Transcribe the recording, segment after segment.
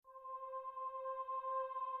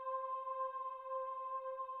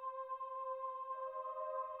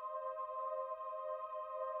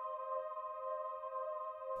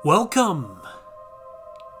Welcome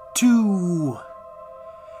to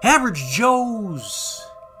Average Joe's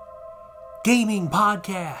Gaming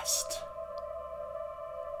Podcast,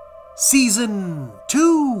 Season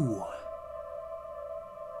 2,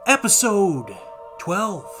 Episode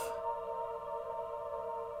 12,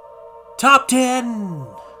 Top 10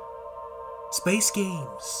 Space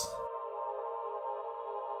Games.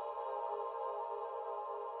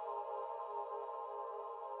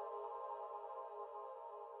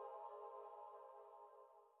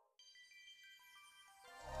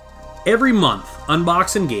 Every month,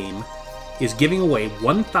 Unboxing Game is giving away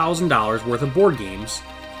 $1,000 worth of board games,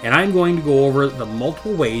 and I'm going to go over the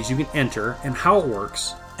multiple ways you can enter and how it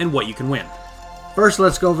works and what you can win. First,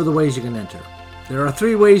 let's go over the ways you can enter. There are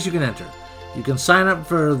 3 ways you can enter. You can sign up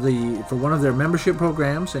for one of their membership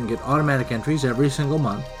programs and get automatic entries every single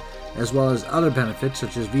month, as well as other benefits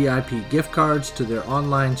such as VIP gift cards to their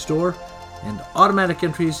online store and automatic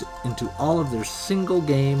entries into all of their single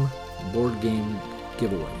game board game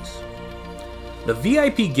giveaways. The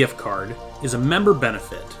VIP gift card is a member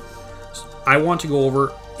benefit I want to go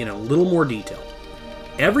over in a little more detail.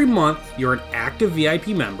 Every month you're an active VIP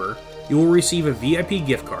member, you will receive a VIP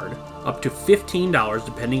gift card up to $15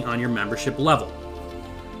 depending on your membership level.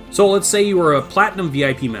 So let's say you are a Platinum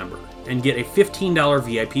VIP member and get a $15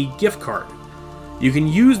 VIP gift card. You can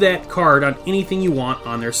use that card on anything you want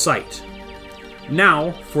on their site. Now,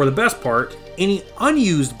 for the best part, any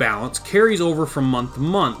unused balance carries over from month to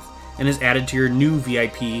month and is added to your new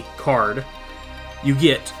VIP card you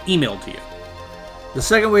get emailed to you. The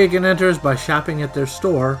second way you can enter is by shopping at their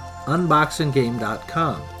store,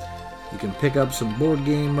 unboxinggame.com. You can pick up some board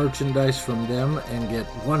game merchandise from them and get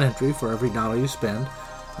 1 entry for every $1 you spend.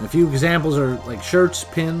 And a few examples are like shirts,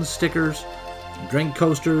 pins, stickers, drink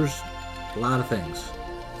coasters, a lot of things.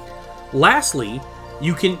 Lastly,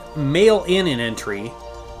 you can mail in an entry.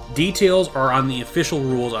 Details are on the official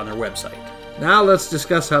rules on their website. Now let's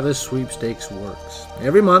discuss how this sweepstakes works.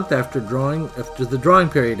 Every month after the drawing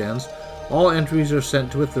period ends, all entries are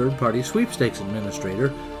sent to a third-party sweepstakes administrator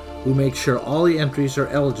who makes sure all the entries are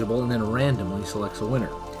eligible and then randomly selects a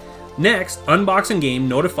winner. Next, Unboxing Game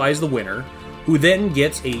notifies the winner, who then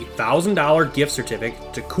gets a $1,000 gift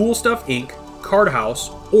certificate to Cool Stuff Inc., Card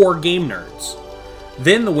House, or Game Nerds.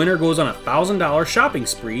 Then the winner goes on a $1,000 shopping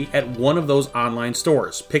spree at one of those online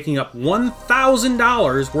stores, picking up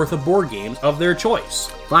 $1,000 worth of board games of their choice.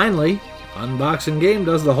 Finally, Unboxing Game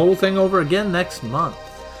does the whole thing over again next month.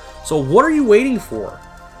 So what are you waiting for?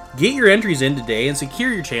 Get your entries in today and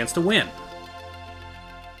secure your chance to win.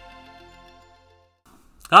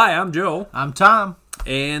 Hi, I'm Joe. I'm Tom.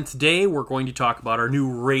 And today we're going to talk about our new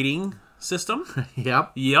rating system.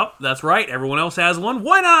 Yep. Yep, that's right. Everyone else has one.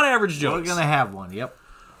 Why not Average Joe's? We're going to have one, yep.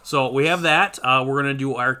 So we have that. We're going to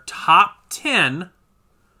do our top 10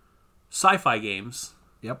 sci-fi games.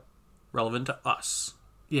 Yep. Relevant to us.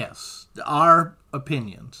 Yes. Our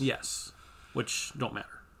opinions. Yes. Which don't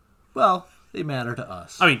matter. Well, they matter to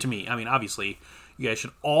us. I mean, to me. I mean, obviously, you guys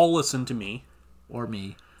should all listen to me. Or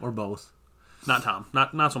me. Or both. Not Tom.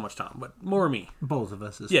 Not so much Tom, but more me. Both of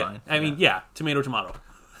us is yeah. fine. I mean, yeah. Tomato.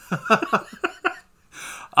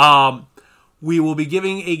 We will be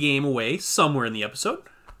giving a game away somewhere in the episode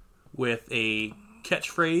with a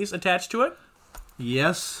catchphrase attached to it.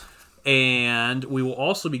 Yes. And we will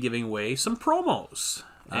also be giving away some promos.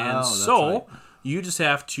 And right. You just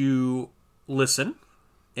have to listen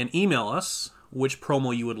and email us which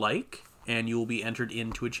promo you would like, and you will be entered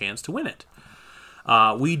into a chance to win it.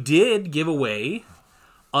 We did give away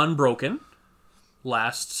Unbroken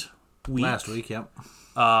last week. Yep.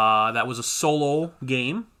 That was a solo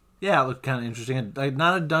game. Yeah, it looked kind of interesting.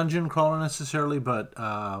 Not a dungeon crawler necessarily, but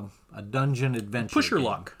a dungeon adventure Push your game.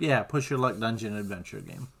 luck. Yeah, push your luck dungeon adventure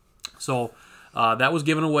game. So that was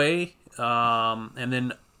given away. And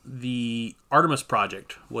then the Artemis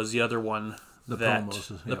Project was the other one.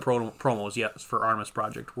 Promos. The promos, yes, for Artemis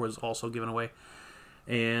Project was also given away.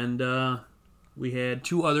 And we had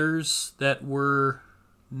 2 others that were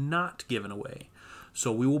not given away.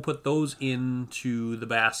 So we will put those into the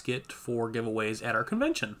basket for giveaways at our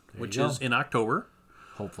convention, which is in October.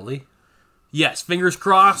 Hopefully. Yes, fingers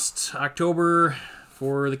crossed. October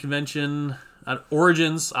for the convention.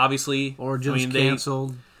 Origins, obviously. Origins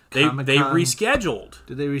canceled. They rescheduled.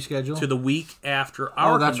 Did they reschedule? To the week after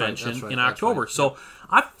our convention in October. Right. So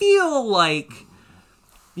I feel like,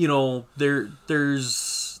 they're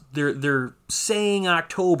saying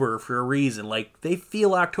October for a reason. Like, they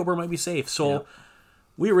feel October might be safe. So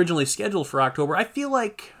we originally scheduled for October. I feel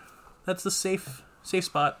like that's the safe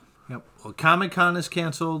spot. Yep. Well, Comic-Con is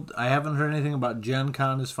canceled. I haven't heard anything about Gen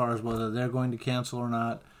Con as far as whether they're going to cancel or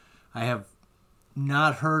not. I have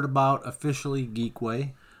not heard about officially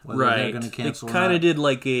Geekway. Whether they're going to cancel They kind of did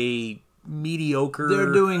like a mediocre...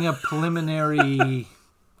 They're doing a preliminary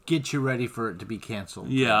get you ready for it to be canceled.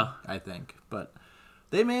 Yeah. I think. But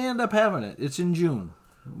they may end up having it. It's in June.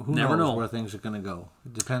 Who Never knows know where things are going to go.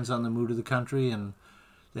 It depends on the mood of the country and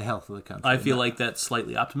the health of the country. I feel like that's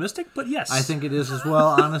slightly optimistic, but yes. I think it is as well,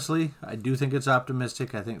 honestly. I do think it's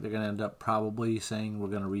optimistic. I think they're going to end up probably saying we're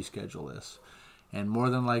going to reschedule this. And more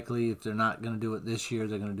than likely, if they're not going to do it this year,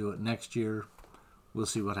 they're going to do it next year. We'll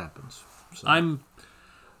see what happens. So,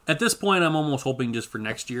 at this point, I'm almost hoping just for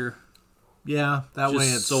next year. Yeah, that way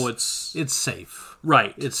it's safe.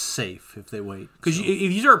 Right. It's safe if they wait. Because if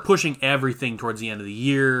you start pushing everything towards the end of the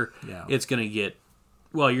year, it's going to get...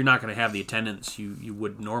 Well, you're not going to have the attendance you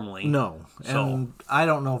would normally. No. So, and I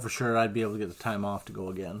don't know for sure I'd be able to get the time off to go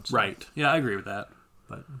again. So. Right. Yeah, I agree with that.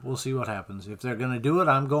 But we'll see what happens. If they're going to do it,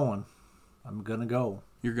 I'm going. I'm going to go.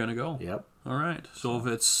 You're going to go? Yep. All right. So if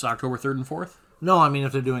it's October 3rd and 4th? No, I mean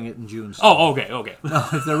if they're doing it in June. Oh, okay. No,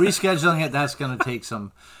 if they're rescheduling it, that's going to take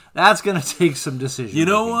some... That's going to take some decision. You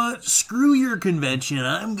know what? Screw your convention.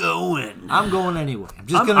 I'm going. I'm going anyway.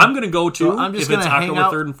 I'm going to go too. So I'm just if it's hang October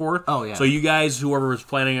out. 3rd and 4th. Oh, yeah. So you guys, whoever is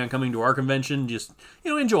planning on coming to our convention, just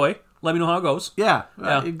enjoy. Let me know how it goes. Yeah.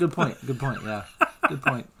 Good point. Yeah. Good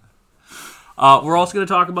point. We're also going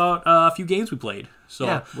to talk about a few games we played. So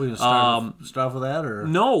yeah, we're going to start off with that, or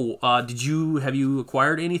no? Have you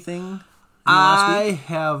acquired anything? Last I week?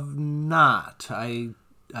 have not. I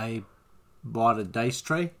bought a dice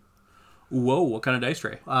tray. Whoa! What kind of dice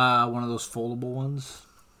tray? One of those foldable ones.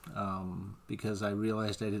 Because I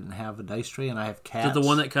realized I didn't have a dice tray, and I have cats. Is it the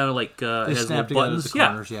one that kind of like has little buttons? At the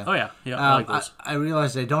corners, yeah. Oh yeah. I like those. I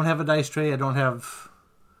realized I don't have a dice tray. I don't have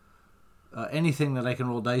anything that I can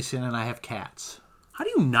roll dice in, and I have cats. How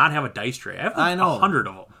do you not have a dice tray? I have I know 100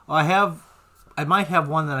 of them. Well, I might have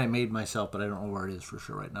one that I made myself, but I don't know where it is for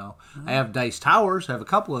sure right now. I have dice towers. I have a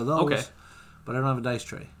couple of those. Okay. But I don't have a dice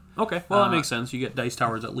tray. Okay, well, that makes sense. You get dice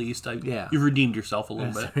towers at least. Yeah. You've redeemed yourself a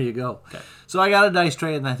little bit. There you go. Okay. So I got a dice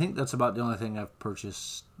tray, and I think that's about the only thing I've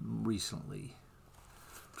purchased recently.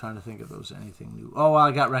 I'm trying to think if there was anything new. Oh, well,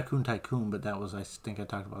 I got Raccoon Tycoon, but that was, I think I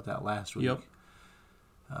talked about that last week. Yep.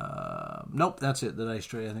 Nope, that's it. The dice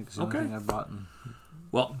tray, I think, is the only thing I've bought.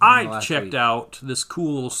 Well, I checked out this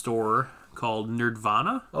cool little store called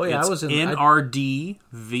Nerdvana. Oh, yeah, it's I was in... Nrdvana,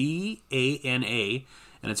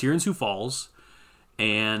 and it's here in Sioux Falls.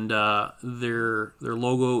 And their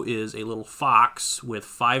logo is a little fox with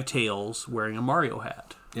 5 tails wearing a Mario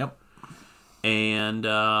hat. Yep. And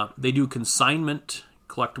they do consignment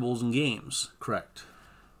collectibles and games. Correct.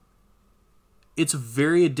 It's a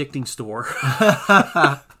very addicting store.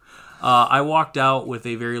 I walked out with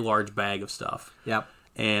a very large bag of stuff. Yep.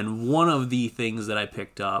 And one of the things that I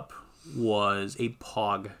picked up was a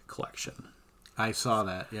Pog collection. I saw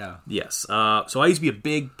that, yeah. Yes. So I used to be a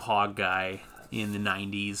big Pog guy in the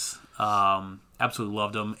 90s. Absolutely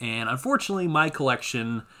loved them. And unfortunately, my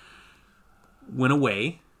collection went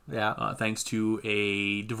away. Yeah. Thanks to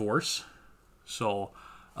a divorce. So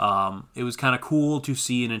it was kind of cool to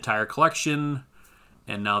see an entire collection.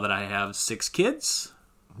 And now that I have 6 kids,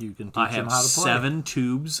 you can teach I them have how to play. 7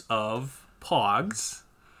 tubes of Pogs,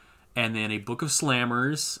 and then a book of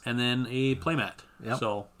Slammers, and then a playmat. Yep.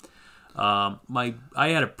 So I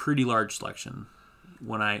had a pretty large selection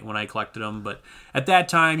when I collected them, but at that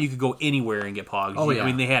time you could go anywhere and get Pogs. Oh, yeah. I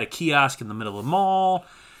mean, they had a kiosk in the middle of the mall.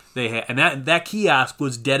 They had, and that kiosk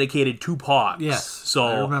was dedicated to Pogs. Yes, so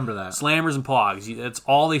I remember that. Slammers and Pogs, that's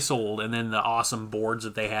all they sold, and then the awesome boards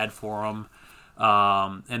that they had for them.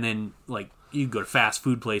 And then like you go to fast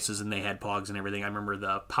food places and they had Pogs and everything. I remember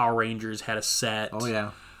the Power Rangers had a set. Oh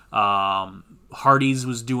yeah. Hardee's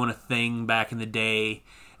was doing a thing back in the day,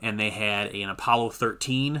 and they had an Apollo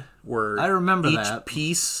 13 where I remember each that.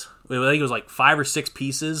 piece, I think it was like 5 or 6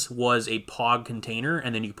 pieces, was a Pog container,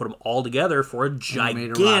 and then you put them all together for a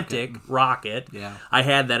gigantic rocket. Yeah. I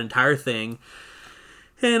had that entire thing,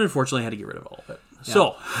 and unfortunately I had to get rid of all of it. Yeah.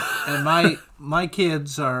 So, and my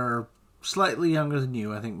kids are slightly younger than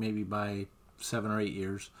you, I think maybe by 7 or 8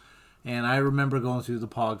 years. And I remember going through the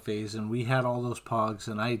Pog phase, and we had all those Pogs,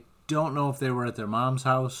 and I don't know if they were at their mom's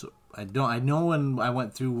house. I know when I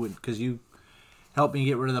went through, because you helped me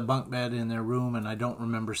get rid of the bunk bed in their room, and I don't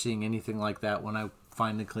remember seeing anything like that when I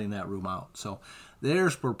finally cleaned that room out. So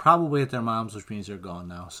theirs were probably at their mom's, which means they're gone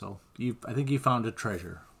now. So I think you found a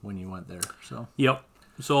treasure when you went there. So yep.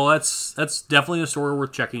 So that's definitely a store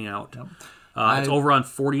worth checking out. Yep. It's over on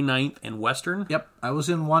 49th and Western. Yep, I was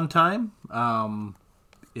in one time.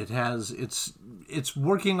 It's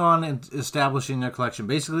working on establishing their collection.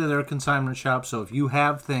 Basically, they're a consignment shop. So if you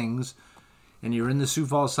have things and you're in the Sioux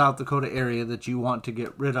Falls, South Dakota area that you want to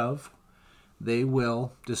get rid of, they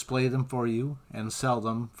will display them for you and sell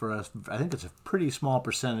them for I think it's a pretty small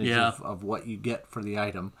percentage of what you get for the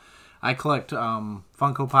item. I collect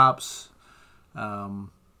Funko Pops.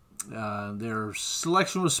 Their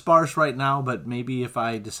selection was sparse right now, but maybe if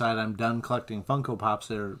I decide I'm done collecting Funko Pops,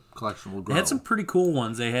 their collection will grow. They had some pretty cool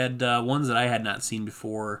ones. They had ones that I had not seen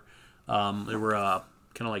before. They were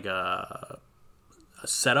kind of like a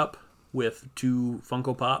setup with 2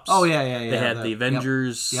 Funko Pops. Oh, yeah. They had the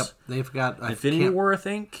Avengers. Yep. They've got Infinity War, I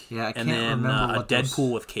think. Yeah, I can't and then remember a what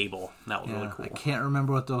Deadpool with Cable. That was really cool. I can't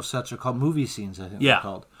remember what those sets are called. Movie scenes, I think Yeah, they're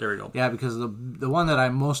called. There we go. Yeah, because the one that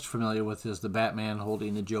I'm most familiar with is the Batman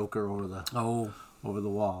holding the Joker over the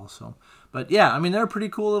wall. So, but yeah, I mean, they're a pretty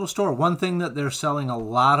cool little store. One thing that they're selling a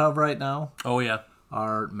lot of right now. Oh yeah.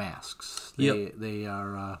 Are masks. Yep. They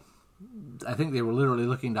are. I think they were literally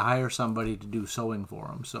looking to hire somebody to do sewing for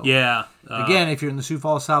them. So yeah. Again, if you're in the Sioux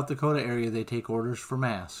Falls, South Dakota area, they take orders for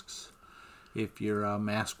masks. If you're a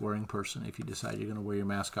mask-wearing person, if you decide you're going to wear your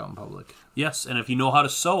mask out in public. Yes, and if you know how to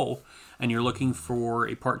sew and you're looking for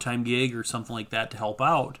a part-time gig or something like that to help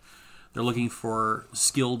out, they're looking for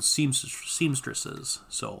skilled seamstresses.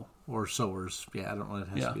 Or sewers. Yeah, I don't know if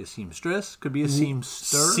it has to be a seamstress. Could be a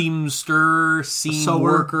seamster. Seam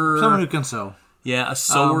worker. Someone who can sew. Yeah, a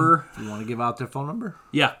sewer. You want to give out their phone number?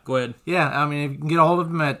 Yeah, go ahead. Yeah, I mean, you can get a hold of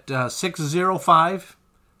them at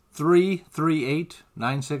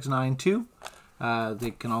 605-338-9692.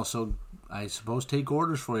 They can also, I suppose, take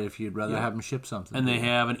orders for you if you'd rather have them ship something. And they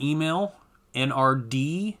have an email,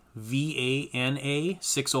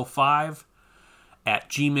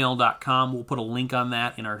 nrdvana605@gmail.com. We'll put a link on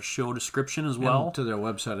that in our show description as well. And to their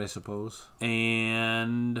website, I suppose.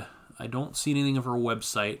 And I don't see anything of her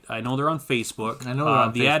website. I know they're on Facebook. I know they're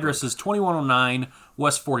on the Facebook. address is 2109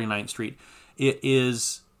 West 49th Street.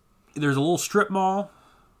 There's a little strip mall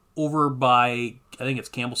over by, I think it's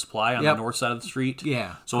Campbell Supply on the north side of the street.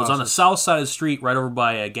 Yeah. So it's on the south side of the street, right over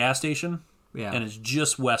by a gas station. Yeah. And it's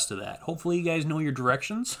just west of that. Hopefully you guys know your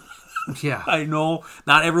directions. Yeah. I know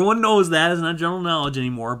not everyone knows that. It's not general knowledge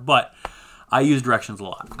anymore, but I use directions a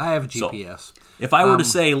lot. I have a GPS. So, if I were to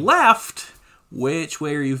say left, which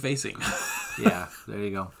way are you facing? Yeah, there you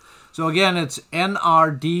go. So again, it's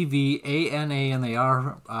NRDVANA, and they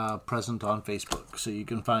are present on Facebook, so you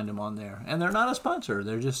can find them on there. And they're not a sponsor;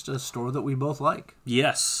 they're just a store that we both like.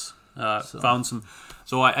 Yes, found some.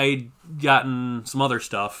 So I gotten some other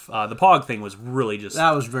stuff. The Pog thing was really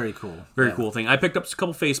that was very cool. Very cool thing. I picked up a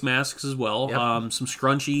couple face masks as well. Yep. Some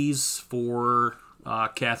scrunchies for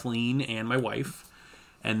Kathleen and my wife,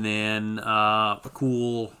 and then a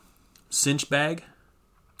cool cinch bag.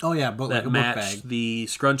 Oh yeah, but like that a matched book bag. The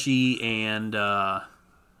scrunchie and the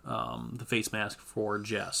face mask for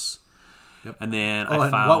Jess. Yep. And then I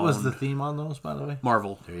found. What was the theme on those, by the way?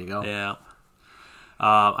 Marvel. There you go. Yeah.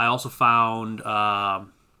 I also found a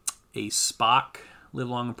Spock Live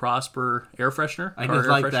Long and Prosper air freshener. I did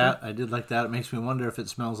like that. It makes me wonder if it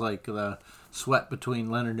smells like the sweat between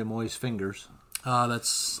Leonard Nimoy's fingers.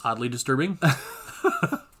 That's oddly disturbing.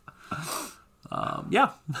 Yeah.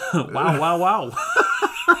 Wow. Wow.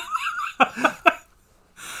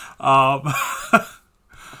 I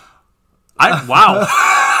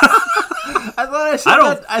thought I said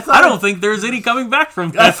that. I don't think there's any coming back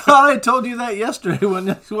from that. I thought I told you that yesterday when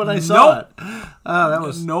I saw it. That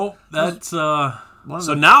was nope. That's so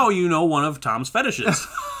now you know one of Tom's fetishes.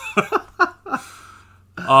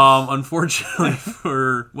 Unfortunately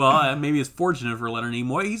maybe it's fortunate for Leonard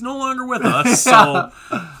Nimoy, he's no longer with us. So,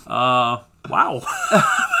 wow.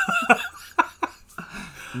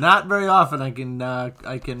 Not very often I can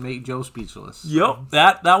make Joe speechless. Yep,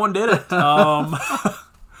 that one did it.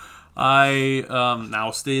 I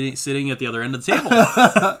now sitting at the other end of the table.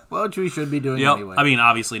 Well, which we should be doing anyway. I mean,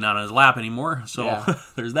 obviously not on his lap anymore, so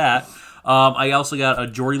there's that. I also got a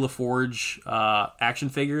Geordie LaForge action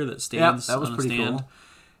figure that stands that was on a pretty stand. Cool.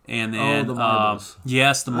 And then, the marbles.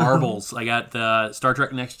 Yes, the marbles. I got the Star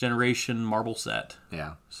Trek Next Generation marble set.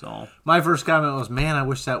 Yeah. So my first comment was, man, I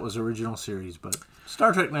wish that was original series, but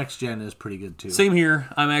Star Trek Next Gen is pretty good too. Same here.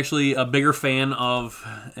 I'm actually a bigger fan of,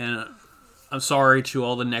 and I'm sorry to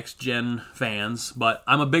all the Next Gen fans, but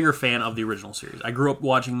I'm a bigger fan of the original series. I grew up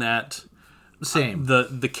watching that. Same.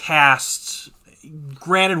 The cast,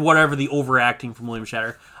 granted, whatever the overacting from William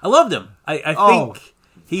Shatner, I loved him. I think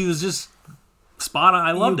he was just spot on.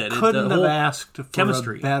 I loved it. Couldn't have asked for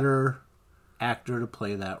chemistry. A better actor to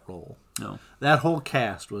play that role. No, that whole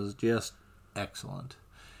cast was just excellent.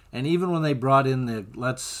 And even when they brought in the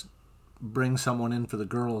let's bring someone in for the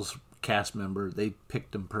girls cast member, they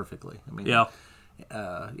picked him perfectly. I mean, it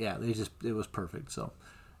was perfect. So,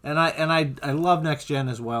 I love Next Gen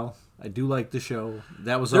as well. I do like the show.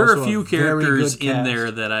 That was There also are a few very characters good in cast.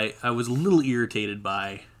 there that I was a little irritated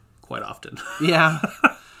by quite often. Yeah.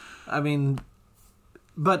 I mean,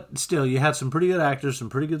 but still, you had some pretty good actors, some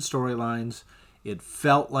pretty good storylines. It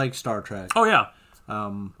felt like Star Trek. Oh yeah,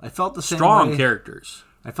 I felt the same strong way. characters.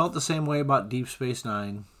 I felt the same way about Deep Space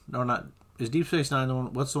Nine. No, not is Deep Space Nine the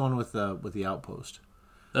one? What's the one with the outpost?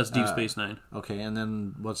 That's Deep Space Nine. Okay, and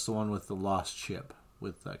then what's the one with the lost ship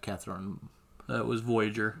with Catherine? That was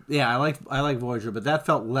Voyager. Yeah, I like Voyager, but that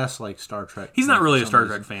felt less like Star Trek. He's not for really a some Star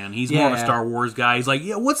reason. Trek fan. He's more of a Yeah. Star Wars guy. He's like,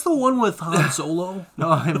 yeah, what's the one with Han Solo? No,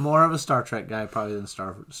 I'm more of a Star Trek guy probably than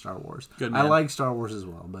Star Wars. Good I man. like Star Wars as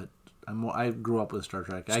well, but I grew up with Star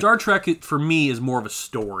Trek. Star Trek, for me, is more of a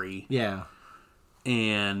story, Yeah.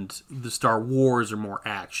 and the Star Wars are more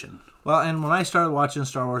action. Well, and when I started watching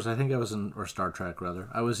Star Wars, I think or Star Trek rather,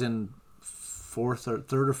 I was in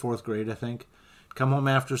third or fourth grade, I think. Come home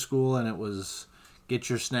after school, and it was get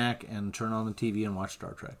your snack and turn on the TV and watch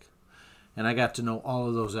Star Trek. And I got to know all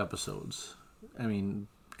of those episodes. I mean,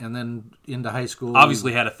 and then into high school,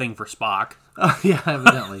 Obviously had a thing for Spock. Oh, yeah,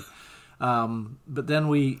 evidently. But then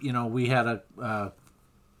we had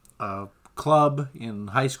a club in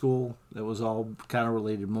high school that was all kind of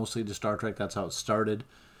related mostly to Star Trek. That's how it started.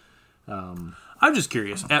 I'm just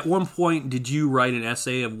curious. At one point, did you write an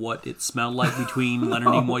essay of what it smelled like between Leonard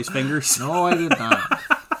Nimoy's fingers? No, I did not.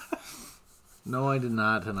 No, I did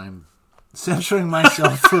not, and I'm censoring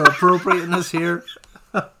myself for appropriateness here.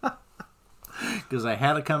 Because I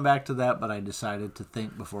had to come back to that, but I decided to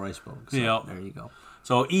think before I spoke. So Yeah. there you go.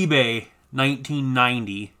 So eBay,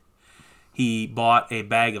 1990, he bought a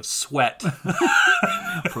bag of sweat.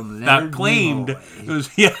 From Not Leonard claimed. Nimoy. It was,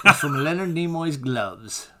 yeah. From Leonard Nimoy's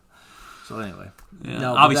gloves. So anyway. Yeah,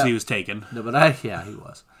 No, but obviously that- he was taken. No, but he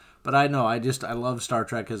was. But I know, I loved Star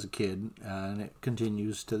Trek as a kid, and it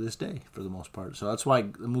continues to this day for the most part. So that's why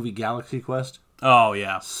the movie Galaxy Quest, Oh,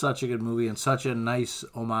 yeah. such a good movie and such a nice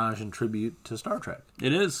homage and tribute to Star Trek.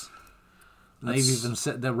 It is. And they've even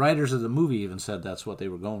said, the writers of the movie even said that's what they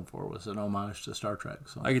were going for, was an homage to Star Trek.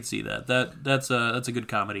 So I could see that. That's a good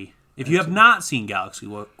comedy. If you have not seen Galaxy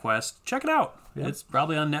Quest, check it out. Yeah. It's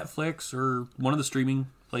probably on Netflix or one of the streaming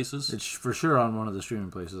places. it's for sure on one of the streaming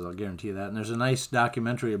places, I'll guarantee you that. And there's a nice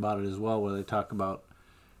documentary about it as well, where they talk about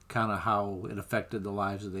kind of how it affected the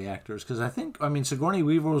lives of the actors. Because Sigourney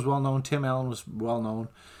Weaver was well known, Tim Allen was well known.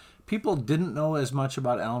 People didn't know as much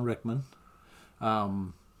about Alan Rickman.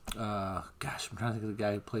 I'm trying to think of the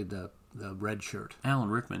guy who played the red shirt. Alan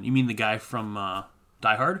Rickman. You mean the guy from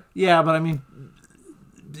Die Hard? Yeah, but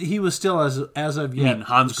he was still as of yet mean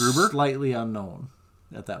Hans Gruber? slightly unknown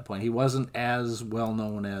at that point. He wasn't as well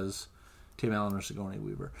known as Tim Allen or Sigourney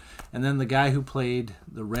Weaver. And then the guy who played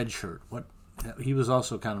the red shirt, he was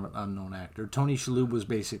also kind of an unknown actor. Tony Shalhoub was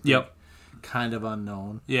basically kind of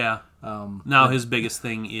unknown. Yeah. Now his biggest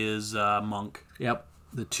thing is Monk. Yep.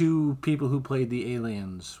 The two people who played the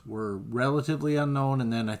aliens were relatively unknown,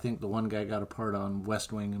 and then I think the one guy got a part on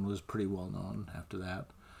West Wing and was pretty well known after that.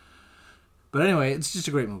 But anyway, it's just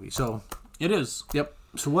a great movie. So, It is. yep.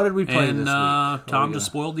 So what did we play And this week? Tom just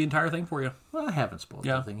spoiled the entire thing for you. Well, I haven't spoiled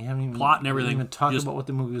Yeah. anything. You haven't even Plot and everything. You haven't even talked Just about what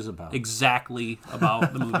the movie was about. Exactly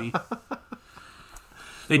about the movie.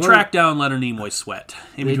 They track down Leonard Nimoy's sweat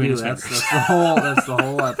in They between do. his That's fingers. the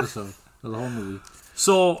whole episode, the whole movie.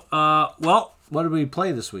 So, well, What did we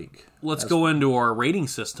play this week? let's go into our rating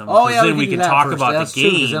system. Oh 'cause yeah, then we do can that talk first. about That's the true,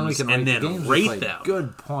 'cause games then we can and rate then the games we rate played. them.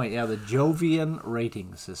 Good point. Yeah, the Jovian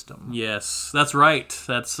rating system. Yes, that's right.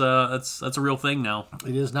 That's a real thing now.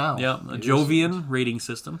 It is now. Yep, a It is. Jovian rating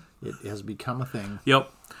system. It has become a thing. Yep.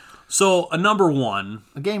 So a number one,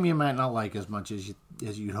 A game you might not like as much as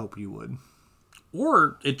you'd hope you would,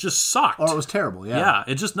 or it just sucked. or it was terrible. Yeah. yeah,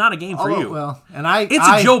 it's just not a game for Although, you. Well, and It's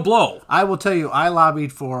a Joe Blow. I will tell you, I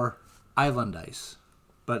lobbied for Island Ice,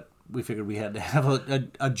 but we figured we had to have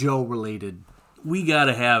a Joe related. We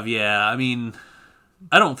gotta have, I mean,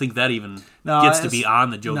 I don't think that even No, gets to it's- be on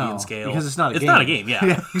the Jovian No, scale. because it's not a game. It's not a game,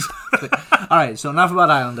 yeah. Exactly. All right, so enough about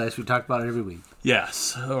Island Ice. We talk about it every week.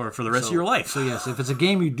 Yes, or for the rest of your life. So yes, if it's a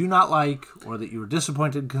game you do not like or that you were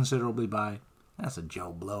disappointed considerably by, that's a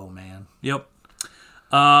Joe Blow, man. Yep.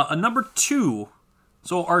 A number two.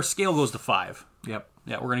 So our scale goes to 5. Yep.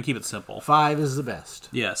 Yeah, we're gonna keep it simple. 5 is the best.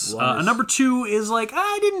 Yes. One A is- number 2 is like,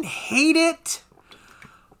 I didn't hate it,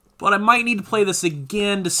 but I might need to play this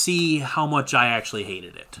again to see how much I actually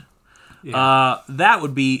hated it. Yeah. That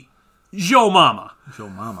would be Joe Mama. Joe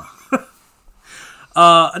Mama.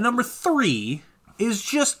 A number 3 is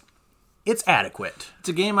just, it's adequate. It's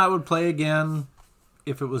a game I would play again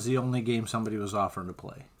if it was the only game somebody was offering to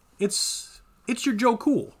play. It's your Joe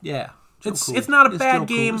Cool. Yeah. It's not a bad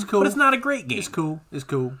game, It's cool. but it's not a great game. It's cool. It's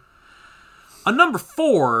cool. A number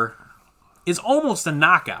 4 is almost a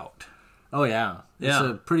knockout. Oh, yeah. It's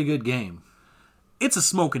Yeah. a pretty good game. It's a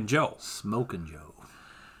Smokin' Joe. Smokin' Joe.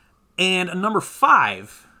 And a number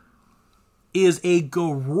 5 is a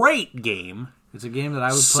great game. It's a game that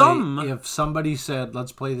I would play if somebody said,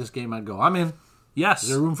 let's play this game, I'd go, I'm in. Yes. Is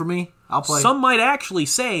there room for me? I'll play. Some might actually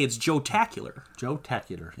say it's Joe-tacular.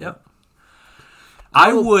 Joe-tacular. Yep.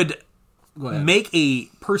 I would Go ahead. make a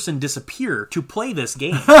person disappear to play this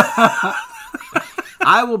game.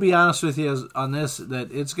 I will be honest with you on this,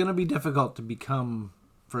 that it's going to be difficult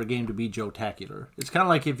for a game to be Joe-tacular. It's kind of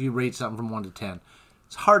like if you rate something from 1 to 10.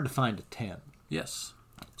 It's hard to find a 10. Yes.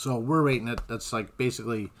 So we're rating it, that's like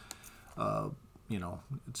basically,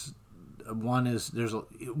 it's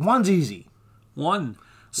one's easy. 1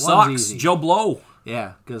 sucks. Easy. Joe Blow.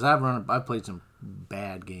 Yeah, because I've played some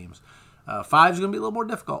bad games. 5's going to be a little more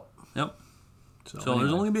difficult. Yep. So There's only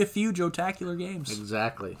going to be a few Joe-tacular games.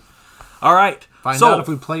 Exactly. All right. Find out if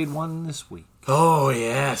we played one this week. Oh,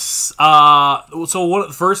 yes. So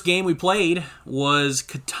the first game we played was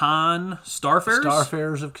Catan Starfares?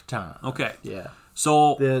 Starfares of Catan. Okay. Yeah.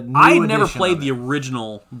 So The new I never edition played of the it.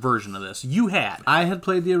 original version of this. You had. I had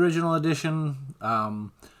played the original edition.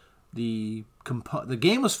 The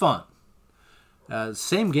game was fun.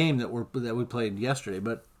 Same game that we played yesterday,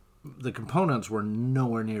 but the components were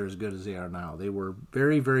nowhere near as good as they are now. They were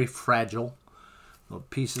very, very fragile. Little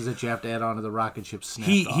pieces that you have to add onto the rocket ship snapped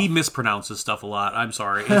off. He mispronounces stuff a lot. I'm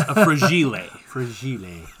sorry. It's a fragile.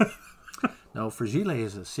 Fragile. No, Fragile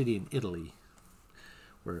is a city in Italy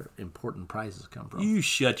where important prizes come from. You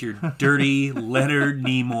shut your dirty Leonard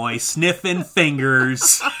Nimoy sniffing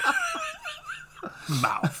fingers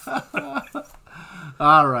mouth.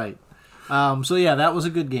 All right. So yeah, that was a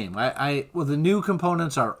good game. Well, the new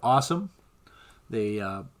components are awesome. They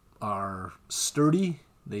are sturdy.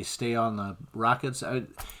 They stay on the rockets. I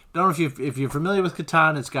don't know if you're familiar with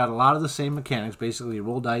Catan. It's got a lot of the same mechanics. Basically, you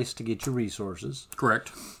roll dice to get your resources.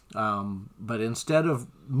 Correct. But instead of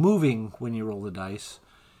moving when you roll the dice,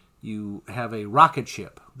 you have a rocket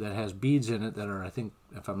ship that has beads in it that are, I think,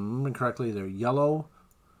 if I'm remembering correctly, they're yellow,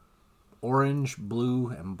 orange, blue,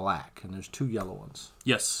 and black. And there's 2 yellow ones.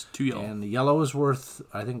 Yes, 2 yellow. And the yellow is worth,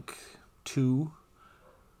 I think, 2.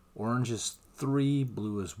 Orange is 3.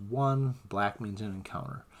 Blue is 1. Black means an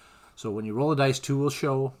encounter. So when you roll the dice, 2 will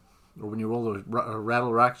show, or when you roll the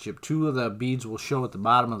rattle rocket ship, 2 of the beads will show at the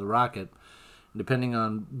bottom of the rocket. And depending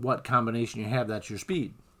on what combination you have, that's your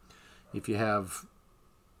speed. If you have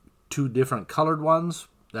 2 different colored ones,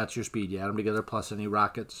 that's your speed. You add them together plus any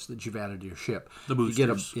rockets that you've added to your ship. The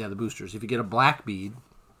boosters. The boosters. If you get a black bead,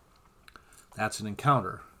 that's an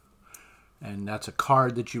encounter. And that's a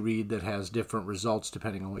card that you read that has different results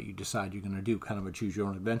depending on what you decide you're going to do, kind of a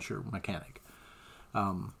choose-your-own-adventure mechanic.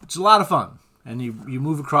 It's a lot of fun. And you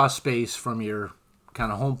move across space from your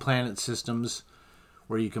kind of home planet systems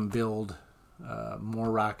where you can build more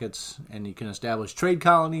rockets and you can establish trade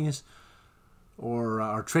colonies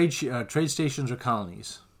or trade stations or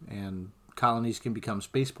colonies. And colonies can become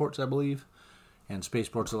spaceports, I believe. And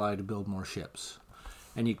spaceports allow you to build more ships.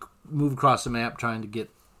 And you move across the map trying to get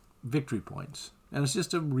victory points. And it's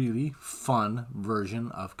just a really fun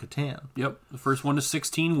version of Catan. Yep. The first one is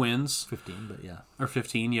 16 wins. 15, but yeah. Or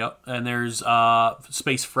 15, yep. And there's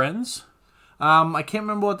Space Friends. I can't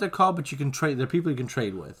remember what they're called, but you can trade. They're people you can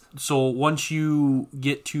trade with. So once you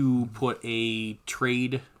get to put a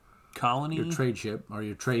trade colony... Your trade ship, or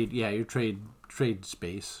your trade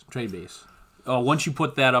base. Once you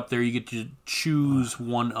put that up there, you get to choose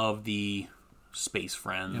one of the Space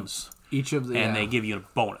Friends. Yep. Each of the and they give you a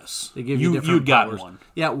bonus. They give you different you'd gotten powers. one.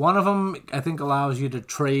 Yeah, one of them I think allows you to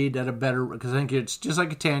trade at a better, because I think it's just like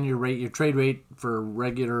Catan. Your trade rate for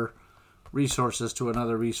regular resources to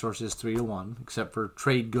another resource is 3 to 1, except for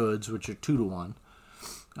trade goods, which are 2 to 1.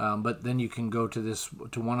 But then you can go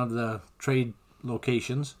to one of the trade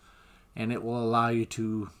locations, and it will allow you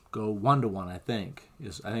to go 1 to 1. I think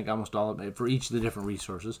almost all of it for each of the different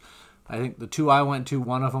resources. I think the 2 I went to,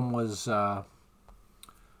 one of them was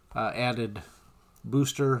added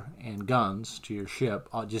booster and guns to your ship.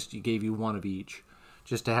 Just gave you 1 of each,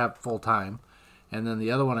 just to have full time. And then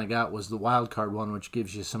the other one I got was the wild card one, which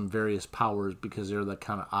gives you some various powers because they're the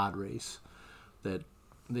kind of odd race that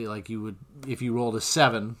they like. You would, if you rolled a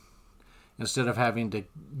 7, instead of having to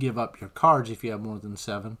give up your cards if you have more than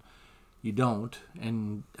 7, you don't.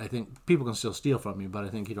 And I think people can still steal from you, but I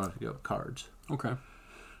think you don't have to give up cards. Okay.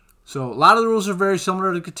 So a lot of the rules are very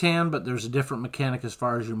similar to Catan, but there's a different mechanic as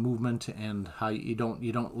far as your movement and how you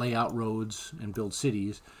don't lay out roads and build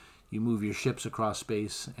cities. you move your ships across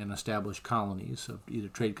space and establish colonies of either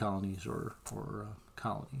trade colonies or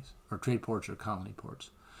colonies, or trade ports or colony ports.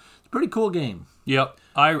 It's a pretty cool game. Yep,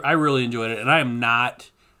 I really enjoyed it, and I am not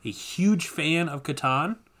a huge fan of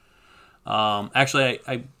Catan. Actually,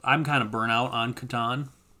 I'm kind of burnt out on Catan,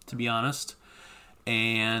 to be honest.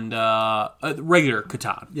 And regular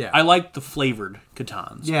Catan. Yeah. I like the flavored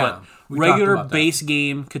Catans. Yeah, But regular base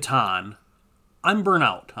game Catan, I'm burnt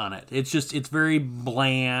out on it. It's very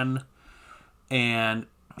bland, and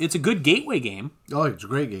it's a good gateway game. Oh, it's a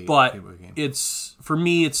great game. But gateway game. for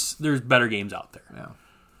me, there's better games out there. Yeah.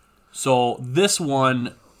 So this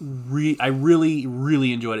one, I really,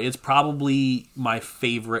 really enjoyed it. It's probably my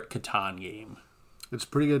favorite Catan game. It's a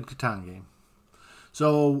pretty good Catan game.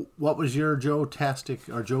 So, what was your Joe-tastic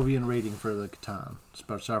or Jovian rating for the Catan?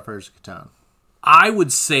 Starfar's Catan. I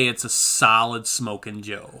would say it's a solid Smokin'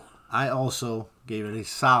 Joe. I also gave it a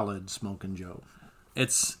solid Smokin' Joe.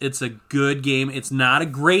 It's a good game. It's not a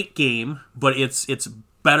great game, but it's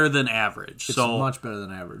better than average. It's so much better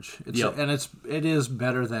than average. Yep. And it is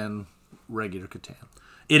better than regular Catan.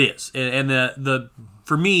 it is, and the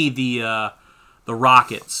for me the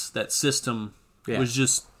rockets, that system was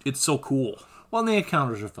just, it's so cool. Well, and the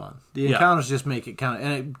encounters are fun. The Yeah. encounters just make it kind of,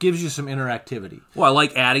 and it gives you some interactivity. Well, I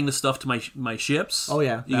like adding the stuff to my ships. Oh,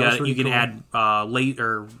 yeah. you That was got pretty you can cool.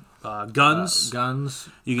 add guns. Guns.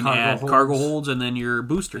 You can add cargo holds and then your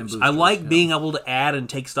boosters. I like being able to add and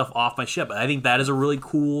take stuff off my ship. I think that is a really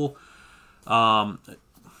cool.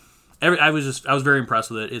 I was very impressed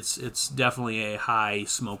with it. It's definitely a high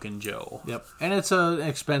Smokin' Joe. Yep, and it's an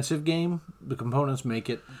expensive game. The components make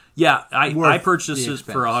it. Yeah, I Worth purchased the it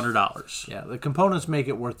for expense. $100. Yeah, the components make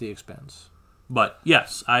it worth the expense. But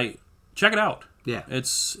yes, check it out. Yeah.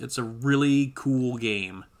 It's a really cool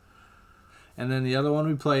game. And then the other one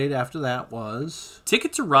we played after that was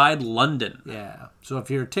Ticket to Ride London. yeah. So if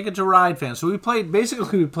you're a Ticket to Ride fan, so we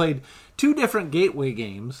played two different gateway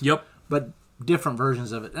games. Yep. But different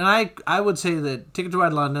versions of it. And I would say that Ticket to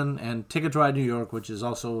Ride London and Ticket to Ride New York, which is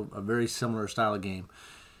also a very similar style of game,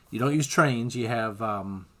 you don't use trains. You have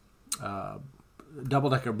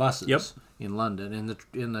double-decker buses Yep. in London.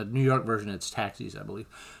 In the New York version, it's taxis, I believe.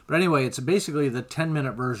 But anyway, it's basically the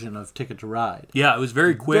 10-minute version of Ticket to Ride. Yeah, it was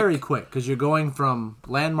very quick. Very quick, because you're going from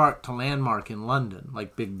landmark to landmark in London,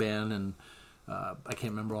 like Big Ben, and I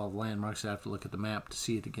can't remember all the landmarks. I have to look at the map to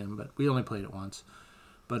see it again, but we only played it once.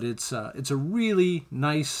 But it's a really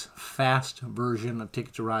nice, fast version of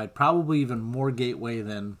Ticket to Ride. Probably even more gateway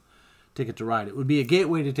than Ticket to Ride. It would be a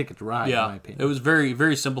gateway to Ticket to Ride, in my opinion. It was very,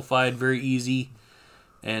 very simplified, very easy,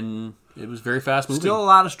 and it was very fast moving. Still a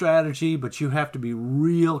lot of strategy, but you have to be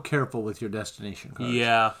real careful with your destination cards.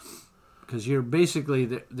 Yeah. Because you're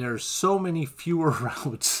basically, there's so many fewer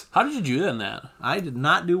routes. How did you do in that? I did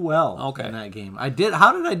not do well in that game. How did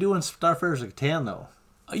I do in Starfar's Catan, though?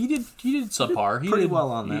 You did subpar. Pretty well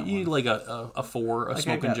on that You did one. like a 4, a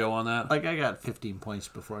Smokin' Joe on that. Like I got 15 points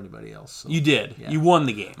before anybody else. So. You did. Yeah. You won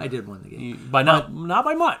the game. I did win the game. Not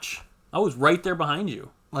by much. I was right there behind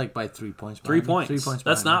you. Like by 3 points. 3 points. 3 points.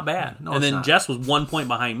 That's behind not me. bad. No, and it's then not. Jess was 1 point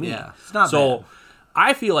behind me. Yeah, it's not so bad.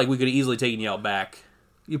 I feel like we could have easily taken you out back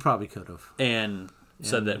You probably could have. and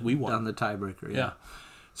said that we won. Done the tiebreaker, Yeah.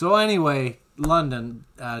 So anyway, London,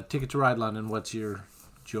 Ticket to Ride London, what's your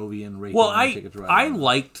Jovian rating Well, on Ticket to Ride I London?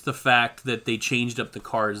 liked the fact that they changed up the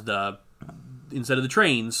cars, instead of the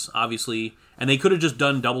trains, obviously, and they could have just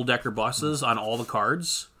done double-decker buses on all the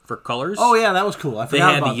cards for colors. Oh, yeah, that was cool. I They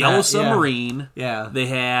forgot had about the yellow that. submarine. Yeah. They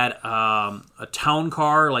had a town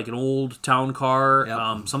car, like an old town car,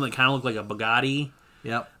 Yep. something that kind of looked like a Bugatti.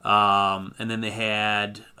 Yep. And then they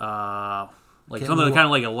had something remember kind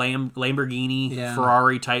of like a Lamborghini, Yeah.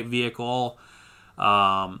 Ferrari type vehicle.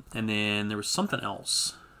 And then there was something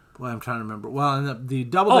else. Boy, I'm trying to remember. Well, and the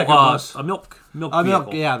double-decker bus. A milk Milk,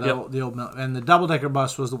 vehicle. yeah, Yep. the old milk. And the double-decker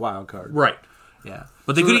bus was the wild card. Right. Yeah.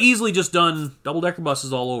 But they So could have that- easily just done double-decker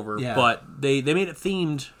buses all over, Yeah. but they made it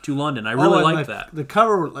themed to London. I really and liked that. The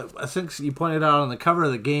cover, I think you pointed out on the cover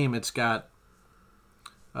of the game, it's got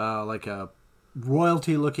like a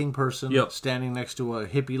royalty-looking person Yep. standing next to a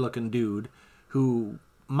hippie-looking dude who,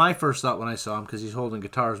 my first thought when I saw him, because he's holding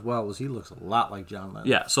guitar as well, was he looks a lot like John Lennon.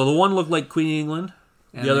 Yeah, so the one looked like Queen of England.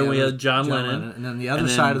 And The other one had John Lennon. And then the other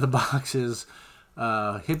side of the box is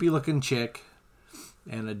a hippie-looking chick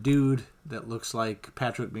and a dude that looks like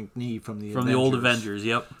Patrick McNee from the old Avengers.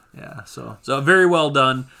 Yep. Yeah, so So very well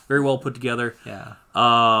done, very well put together. yeah.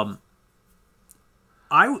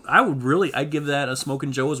 I'd give that a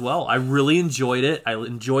Smokin' Joe as well. I really enjoyed it. I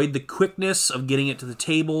enjoyed the quickness of getting it to the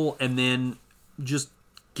table and then just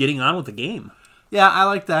getting on with the game. Yeah, I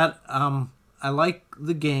like that. I like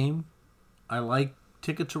the game. I like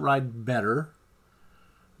Ticket to Ride better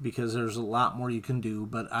because there's a lot more you can do.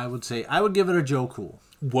 But I would say I would give it a Joe Cool.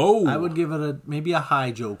 Whoa! I would give it maybe a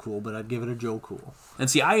high Joe Cool, but I'd give it a Joe Cool. And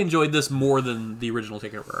see, I enjoyed this more than the original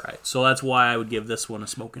Ticket to Ride, so that's why I would give this one a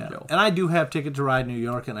Smokin' Joe. And I do have Ticket to Ride New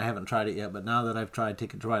York, and I haven't tried it yet. But now that I've tried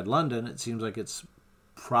Ticket to Ride London, it seems like it's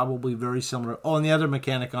probably very similar. Oh, and the other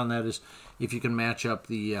mechanic on that is if you can match up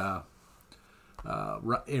the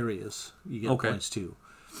areas, you get points too.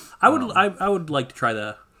 I would like to try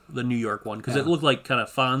the New York one because it looked like kind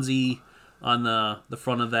of Fonzie on the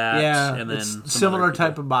front of that. Yeah, and then it's similar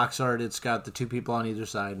type of box art. It's got the two people on either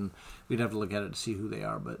side, and we'd have to look at it to see who they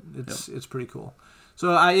are. But it's pretty cool.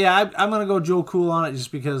 So I'm gonna go Joe Cool on it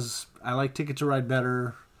just because I like Ticket to Ride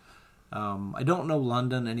better. I don't know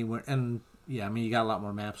London anywhere, and yeah, I mean you got a lot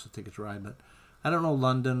more maps with Ticket to Ride, but I don't know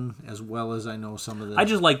London as well as I know some of the. I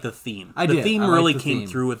just like the theme. The theme really came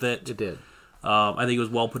through with it. It did. I think it was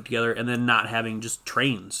well put together, and then not having just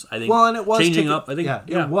trains. I think and it was changing up. I think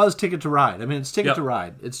it was Ticket to Ride. I mean, it's Ticket to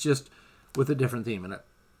Ride. It's just with a different theme in it,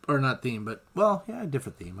 or not theme, but a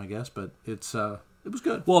different theme, I guess. But it was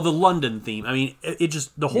good. Well, the London theme. I mean, it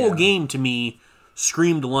just the whole game to me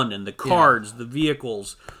screamed London. The cards, the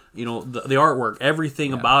vehicles, the artwork,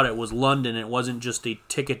 everything about it was London. It wasn't just a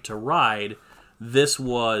Ticket to Ride. This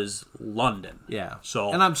was London. Yeah. So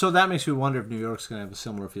that makes me wonder if New York's going to have a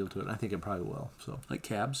similar feel to it. I think it probably will. So like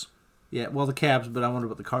cabs. Yeah, well the cabs, but I wonder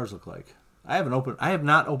what the cars look like. I have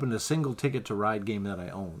not opened a single Ticket to Ride game that I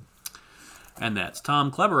own. And that's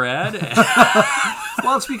Tom Kleberad.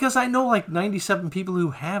 Well, it's because I know like 97 people who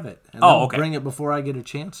have it, and bring it before I get a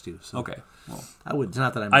chance to. So. Okay. Well, it's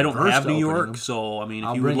not that I don't have New York, so I mean,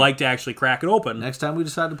 if you would like to actually crack it open, next time we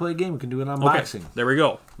decide to play a game, we can do an unboxing. Okay, there we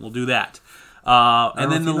go. We'll do that.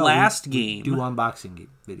 And then the last game. We do unboxing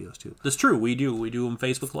videos too. That's true. We do. We do them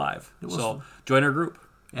Facebook Live. So join our group,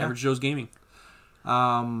 Average Joe's Gaming.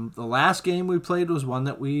 The last game we played was one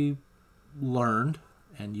that we learned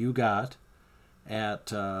and you got at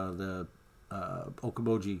the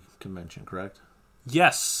Okoboji convention, correct?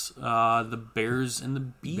 Yes. The Bears and the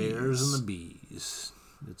Bees. Bears and the Bees.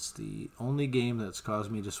 It's the only game that's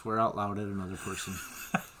caused me to swear out loud at another person.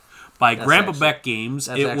 By Grandpa Beck Games.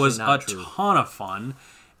 It was a ton of fun.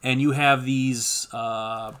 And you have these...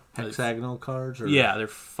 hexagonal cards? Or... Yeah, they're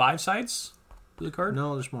 5 sides to the card?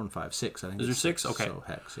 No, there's more than 5. 6, I think. Is there 6? Okay. So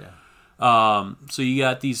hex, yeah. So you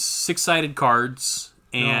got these 6-sided cards,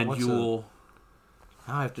 and now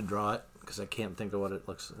I have to draw it, because I can't think of what it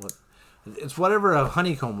looks... It's whatever a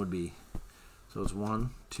honeycomb would be. So it's 1,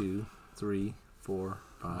 2, 3, 4...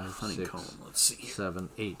 5, honeycomb. 6, let's see. 7,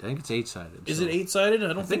 8. I think it's 8-sided. Is it 8-sided?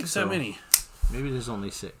 I don't think it's that many. Maybe there's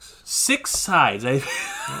only 6. 6 sides. Let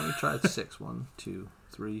me try 6. 1, 2,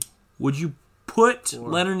 3. Would you put 4,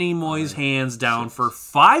 Leonard Nimoy's hands down 6. For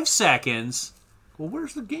 5 seconds? Well,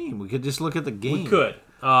 where's the game? We could just look at the game. We could.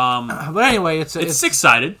 But anyway, it's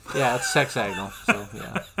 6-sided. Yeah, it's hexagonal. So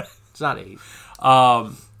yeah, it's not 8.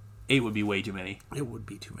 8 would be way too many. It would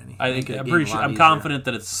be too many. I'm pretty sure. I'm confident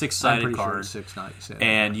that it's a 6-sided card. Sure it's 6, not 7.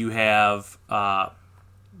 And you have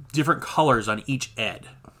different colors on each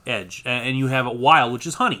edge, and you have a wild, which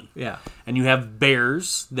is honey. Yeah. And you have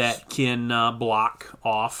bears that can block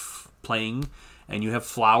off playing, and you have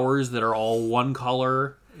flowers that are all one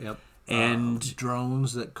color. Yep. And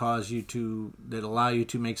drones that allow you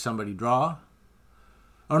to make somebody draw.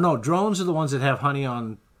 Oh no, drones are the ones that have honey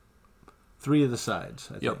on 3 of the sides.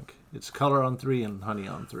 I think it's color on 3 and honey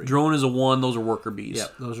on 3. Drone is a 1. Those are worker bees.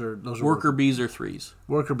 Yep, those are worker bees are 3s.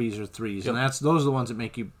 Worker bees are 3s, and those are the ones that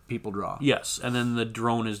make people draw. Yes, and then the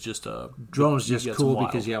drone is just a drone's just cool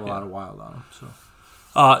because you have a lot of wild on them.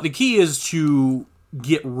 So the key is to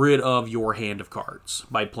get rid of your hand of cards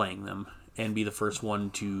by playing them and be the first one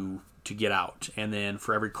to get out. And then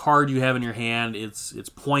for every card you have in your hand, it's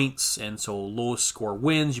points, and so lowest score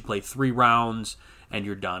wins. You play 3 rounds. And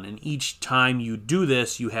you're done. And each time you do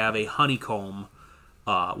this, you have a honeycomb,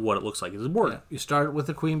 what it looks like is a board. Yeah. You start with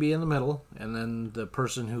the queen bee in the middle, and then the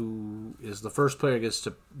person who is the first player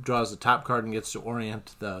draws the top card and gets to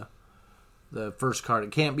orient the first card.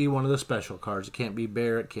 It can't be one of the special cards. It can't be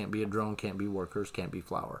bear. It can't be a drone. Can't be workers. Can't be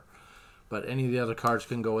flower. But any of the other cards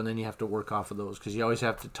can go, and then you have to work off of those because you always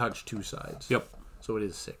have to touch 2 sides. Yep. So it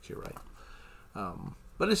is 6. You're right.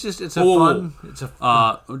 But it's fun.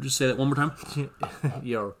 I'll just say that one more time.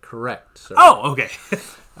 You're correct, sir. Oh, okay.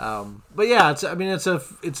 But yeah,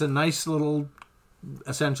 it's a nice little,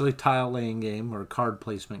 essentially tile laying game or card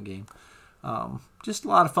placement game. Just a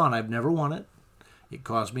lot of fun. I've never won it. It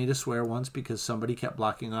caused me to swear once because somebody kept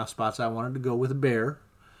blocking off spots. I wanted to go with a bear,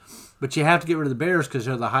 but you have to get rid of the bears because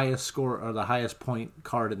they're the highest score or the highest point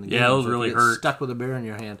card in the game. Yeah, those really hurt. Stuck with a bear in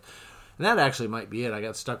your hand. And that actually might be it. I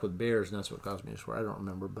got stuck with bears, and that's what caused me to swear. I don't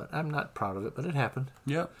remember, but I'm not proud of it, but it happened.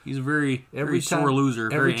 Yep. He's a very sore loser.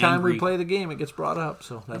 Every very time angry. we play the game, it gets brought up,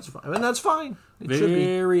 so that's fine. And that's fine. It should be.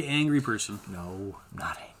 Very angry person. No, I'm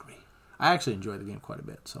not angry. I actually enjoy the game quite a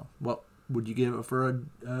bit, so what would you give it for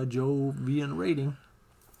a Jovian rating?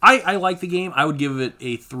 I like the game. I would give it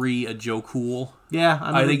a 3, a Joe Cool. Yeah.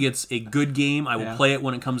 I think it's a good game. I will play it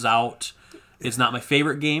when it comes out. It's not my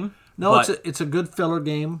favorite game. No, it's a good filler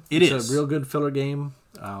game. It's a real good filler game.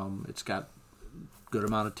 It's got good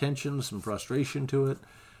amount of tension, some frustration to it.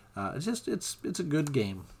 It's a good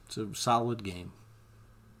game. It's a solid game.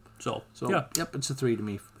 So yeah. Yep, it's a 3 to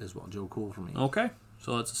me as well. Joe Cool for me. Okay.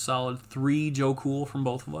 So it's a solid 3 Joe Cool from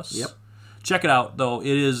both of us. Yep. Check it out though. It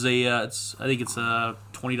is I think it's a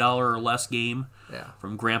 $20 or less game. Yeah.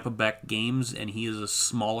 From Grandpa Beck Games, and he is a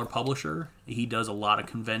smaller publisher. He does a lot of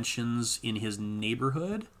conventions in his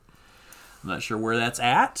neighborhood. I'm not sure where that's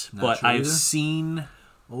at, but sure I've either. seen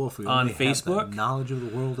If we on only Facebook had the knowledge of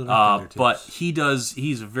the world at our fingertips. but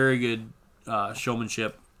he's a very good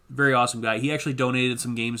showmanship, very awesome guy. He actually donated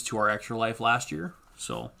some games to our Extra Life last year,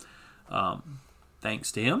 so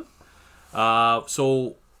thanks to him.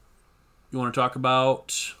 So you want to talk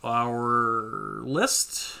about our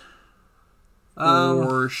list?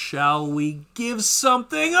 Or shall we give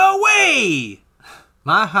something away?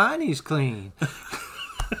 My hiney's clean.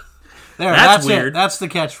 There, That's it. weird. That's the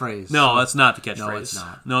catchphrase. No, that's not the catchphrase. No, it's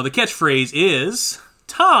not. No, the catchphrase is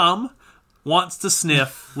Tom wants to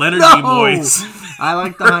sniff Leonard No! Nimoy's. I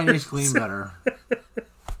like the hiney's clean better.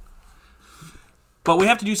 But we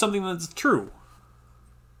have to do something that's true.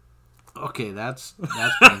 Okay, that's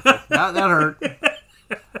painful. that hurt.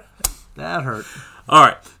 That hurt. All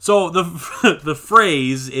right. So the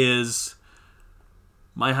phrase is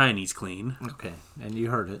my hiney's clean. Okay, and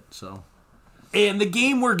you heard it, so. And the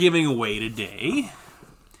game we're giving away today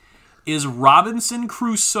is Robinson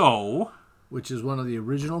Crusoe, Which is one of the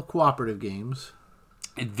original cooperative games.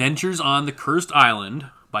 Adventures on the Cursed Island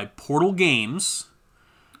by Portal Games.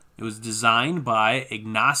 It was designed by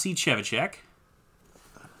Ignacy Cevicek.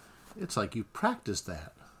 It's like you practiced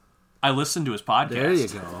that. I listened to his podcast. There you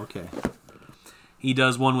go, okay. He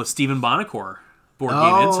does one with Stephen Bonacore, Board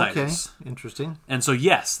Game Insiders. Okay. Interesting. And so,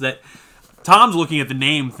 yes, that Tom's looking at the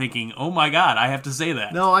name thinking, oh my God, I have to say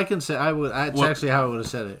that. No, I can say, it's actually how I would have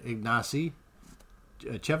said it. Ignacy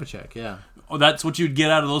Cevicek, yeah. Oh, that's what you'd get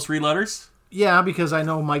out of those 3 letters? Yeah, because I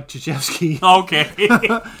know Mike Krzyzewski. Okay.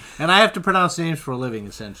 And I have to pronounce names for a living,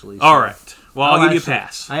 essentially. So. All right. Well, I'll give you a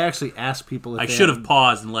pass. I actually asked people if I they should had- have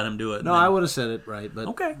paused and let him do it. No, I would have said it right, but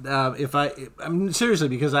Okay. I'm seriously,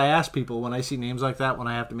 because I ask people when I see names like that when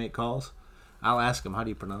I have to make calls, I'll ask them, how do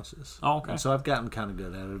you pronounce this? Oh, okay. And so I've gotten kind of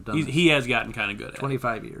good at it. I've done He has gotten kind of good at it.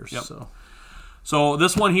 25 years. Yep. So So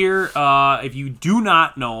this one here, if you do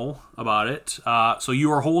not know about it, so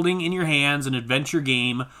you are holding in your hands an adventure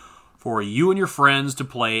game for you and your friends to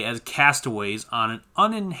play as castaways on an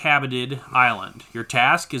uninhabited island. Your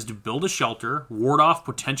task is to build a shelter, ward off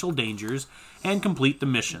potential dangers, and complete the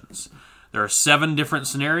missions. There are 7 different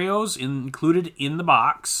scenarios included in the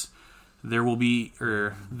box. They will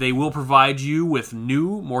provide you with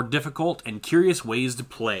new, more difficult, and curious ways to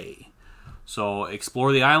play. So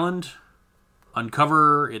explore the island,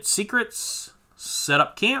 uncover its secrets, set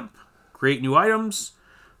up camp, create new items,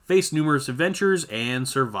 face numerous adventures, and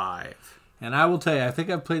survive. And I will tell you, I think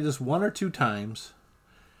I've played this 1 or 2 times.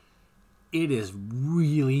 It is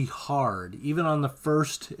really hard. Even on the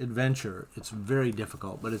first adventure, it's very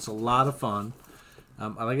difficult, but it's a lot of fun.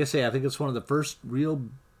 Like I say, I think it's one of the first real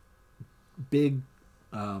big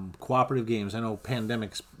cooperative games. I know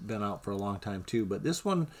Pandemic's been out for a long time too, but this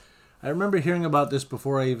one, I remember hearing about this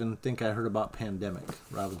before I even think I heard about Pandemic,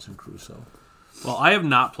 Robinson Crusoe. Well, I have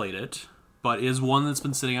not played it, but it is one that's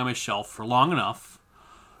been sitting on my shelf for long enough.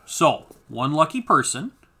 So, one lucky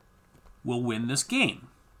person will win this game.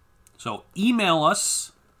 So, email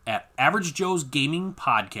us at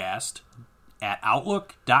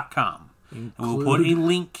averagejoesgamingpodcast@outlook.com. And we'll put a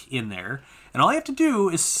link in there. And all you have to do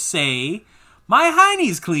is say, my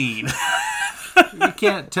hiney's clean. You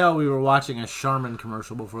can't tell we were watching a Charmin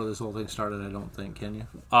commercial before this whole thing started, I don't think, can you?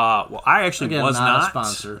 Well, I actually Again, was not not a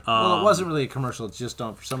sponsor. Well, it wasn't really a commercial. It's just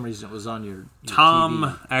for some reason it was on your Tom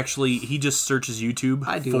TV. actually, he just searches YouTube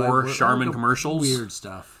I do. for I Charmin look at commercials. Weird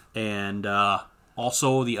stuff. And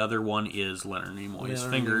also the other one is Leonard Nimoy's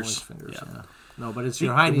Fingers. Yeah. No, but it's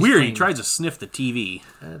your hiney's Weird, clean. he tries to sniff the TV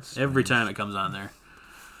That's every time it comes on there.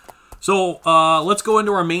 So let's go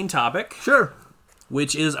into our main topic, Sure.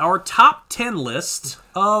 which is our top 10 list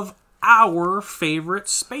of our favorite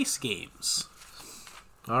space games.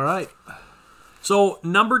 All right. So,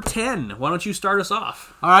 number 10. Why don't you start us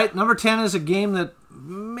off? All right, number 10 is a game that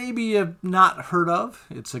maybe you've not heard of.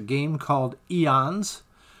 It's a game called Eons,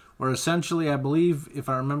 where essentially, I believe, if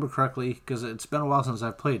I remember correctly, because it's been a while since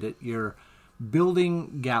I've played it, you're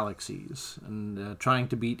building galaxies and trying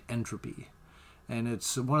to beat entropy. And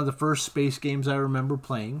it's one of the first space games I remember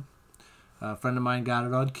playing. A friend of mine got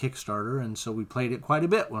it on Kickstarter, and so we played it quite a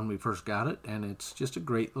bit when we first got it, and it's just a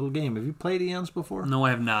great little game. Have you played Eons before? No, I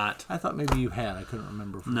have not. I thought maybe you had. I couldn't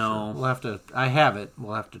remember for No. sure. We'll have to. I have it.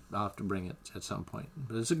 I'll have to bring it at some point.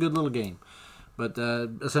 But it's a good little game. But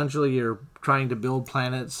essentially, you're trying to build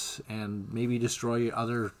planets and maybe destroy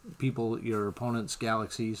other people, your opponent's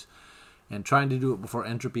galaxies, and trying to do it before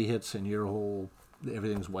entropy hits and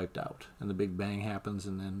everything's wiped out, and the Big Bang happens,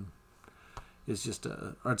 and then it's just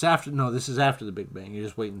it's after. No, this is after the Big Bang. You're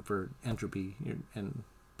just waiting for entropy and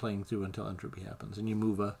playing through until entropy happens, and you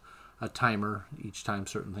move a timer each time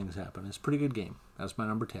certain things happen. It's a pretty good game. That's my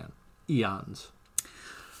number 10. Eons.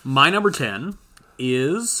 My number 10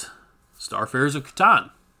 is Starfarers of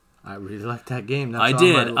Catan. I really like that game. That's I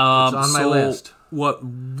did. It's on my list. What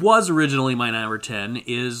was originally my number 10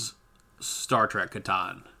 is Star Trek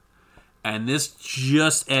Catan. And this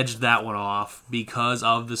just edged that one off because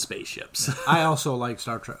of the spaceships. I also like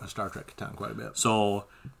Star Trek Catan quite a bit. So,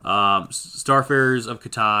 Starfarers of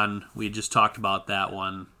Catan, we just talked about that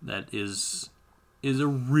one. That is a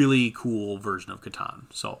really cool version of Catan.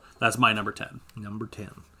 So, that's my number 10. Number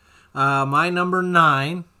 10. My number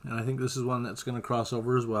 9, and I think this is one that's going to cross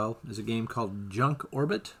over as well, is a game called Junk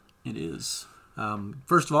Orbit. It is.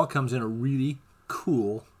 First of all, it comes in a really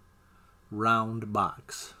cool round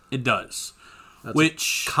box. It does. That's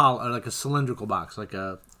Which like a cylindrical box, like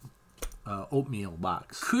a oatmeal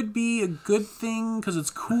box. could be a good thing because it's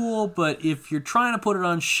cool, but if you're trying to put it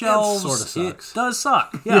on shelves, sorta sucks. it does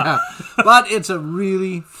suck. Yeah. But it's a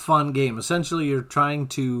really fun game. Essentially, you're trying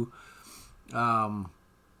to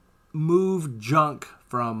move junk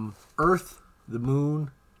from Earth, the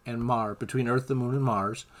Moon, and Mars, between Earth, the Moon, and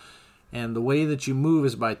Mars. And the way that you move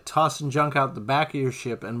is by tossing junk out the back of your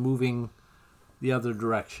ship and moving the other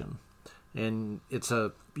direction. And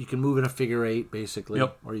you can move in a figure 8 basically,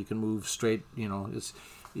 Yep. or you can move straight. You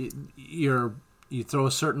throw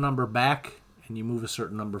a certain number back and you move a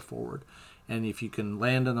certain number forward. And if you can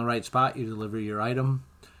land in the right spot, you deliver your item,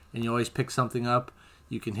 and you always pick something up.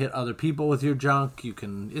 You can hit other people with your junk.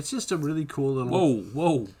 It's just a really cool little.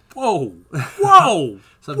 Whoa!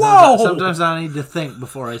 Sometimes I need to think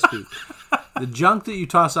before I speak. The junk that you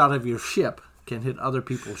toss out of your ship can hit other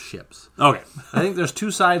people's ships. Okay. I think there's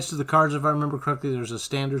 2 sides to the cards, if I remember correctly. There's a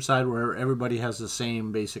standard side where everybody has the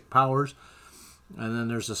same basic powers, and then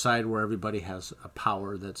there's a side where everybody has a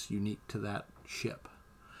power that's unique to that ship.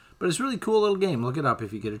 But it's a really cool little game. Look it up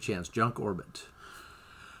if you get a chance. Junk Orbit.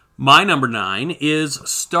 My number 9 is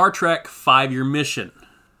Star Trek 5-Year Mission.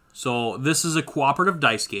 So this is a cooperative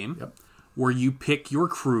dice game where you pick your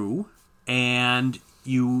crew and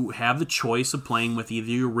you have the choice of playing with either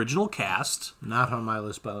the original cast. Not on my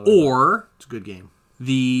list, by the way. Or it's a good game.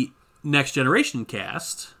 The Next Generation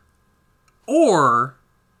cast. Or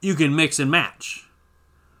you can mix and match.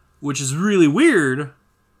 Which is really weird,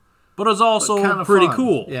 but it's also kinda pretty fun.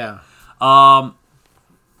 cool. Yeah.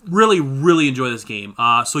 Really, really enjoy this game.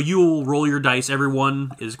 So you'll roll your dice.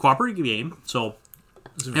 Everyone is a cooperative game. So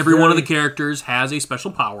every one of the characters has a special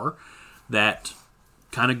power that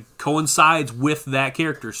kind of coincides with that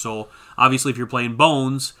character. So obviously if you're playing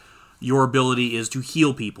Bones, your ability is to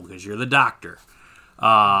heal people because you're the doctor.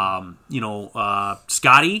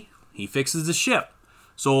 Scotty, he fixes the ship.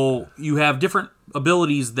 So you have different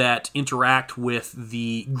abilities that interact with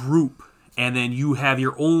the group. And then you have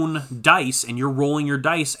your own dice, and you're rolling your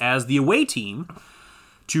dice as the away team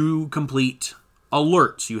to complete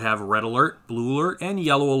alerts. You have red alert, blue alert, and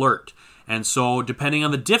yellow alert. And so, depending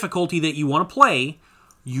on the difficulty that you want to play,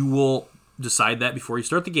 you will decide that before you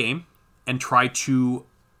start the game and try to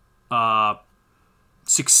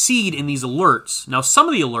succeed in these alerts. Now, some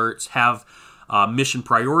of the alerts have mission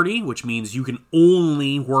priority, which means you can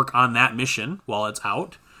only work on that mission while it's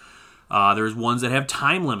out. There's ones that have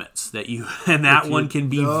time limits and that one can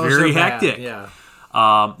be very hectic. Yeah.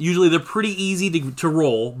 Usually they're pretty easy to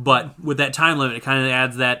roll, but with that time limit, it kind of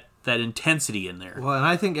adds that intensity in there. Well, and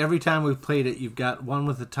I think every time we've played it, you've got one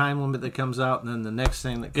with a time limit that comes out, and then the next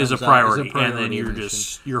thing that comes is a priority, out is a priority, and then you're mission.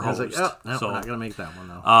 just your host. Like, no, so, we're not going to make that one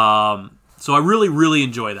though. So I really, really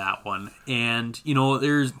enjoy that one, and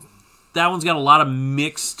that one's got a lot of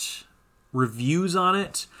mixed reviews on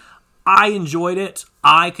it. I enjoyed it.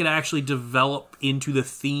 I could actually develop into the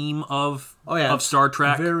theme of Star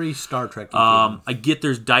Trek. Very Star Trek. I get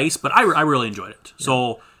there's dice, but I really enjoyed it. Yeah.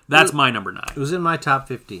 So That's my number 9. It was in my top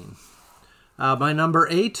 15. My number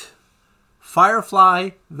 8,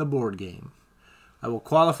 Firefly, the board game. I will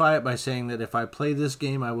qualify it by saying that if I play this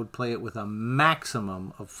game, I would play it with a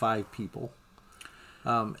maximum of 5 people.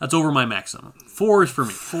 That's over my maximum. 4 is for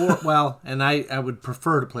me. 4, well, and I would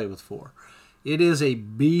prefer to play with 4. It is a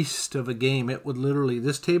beast of a game. It would literally,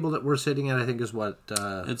 this table that we're sitting at, I think is what?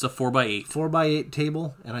 It's a 4x8. 4x8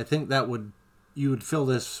 table, and I think you would fill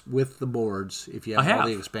this with the boards if you have all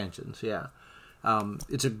the expansions. Yeah.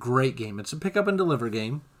 It's a great game. It's a pick up and deliver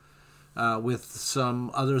game with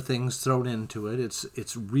some other things thrown into it.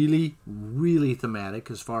 It's really, really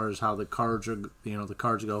thematic as far as how the cards are. The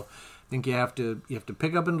cards go. I think you have to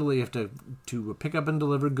pick up and deliver. You have to pick up and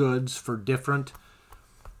deliver goods for different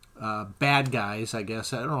bad guys. I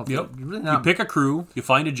guess I don't know. If yep. You pick a crew. You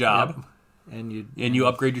find a job. Yep. And you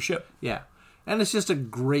upgrade your ship. Yeah. And it's just a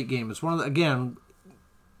great game. It's one of the, again.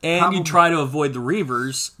 And you try to avoid the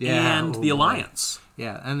Reavers and the Alliance.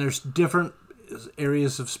 Yeah, and there's different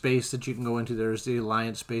areas of space that you can go into. There's the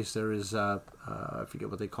Alliance space. There is, I forget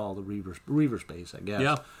what they call the Reaver space, I guess.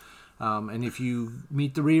 Yeah. And if you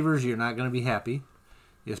meet the Reavers, you're not going to be happy,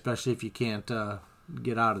 especially if you can't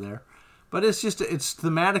get out of there. But it's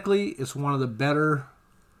thematically, it's one of the better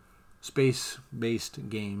space-based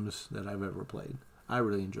games that I've ever played. I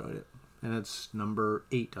really enjoyed it. And it's number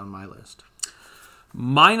 8 on my list.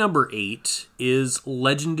 My number 8 is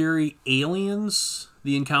Legendary Aliens,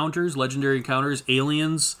 Legendary Encounters,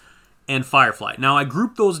 Aliens, and Firefly. Now, I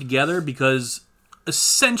grouped those together because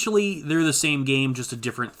essentially they're the same game, just a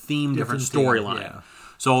different theme, different storyline. Yeah.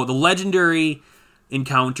 So the Legendary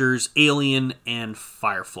Encounters, Alien, and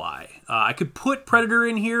Firefly. I could put Predator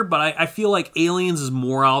in here, but I feel like Aliens is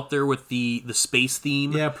more out there with the space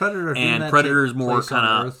theme. Yeah, Predator. And Predator is more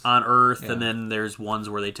kind of on Earth, and then there's ones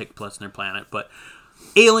where they take place on their planet. But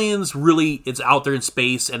Aliens, really, it's out there in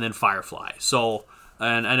space, and then Firefly. So,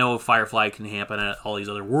 and I know Firefly can happen at all these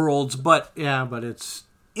other worlds, but it's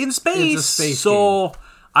in space. It's a space so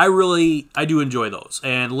game. I do enjoy those.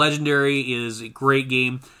 And Legendary is a great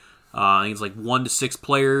game. I think it's like 1 to 6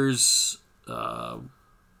 players.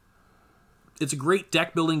 It's a great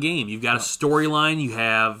deck building game. You've got a storyline. You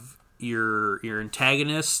have your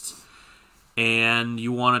antagonist. And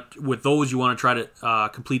you want to try to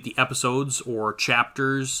complete the episodes or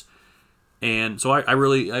chapters, and so I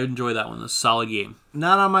enjoy that one. It's a solid game.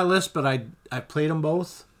 Not on my list, but I played them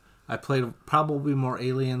both. I played probably more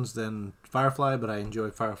Aliens than Firefly, but I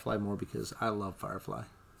enjoy Firefly more because I love Firefly.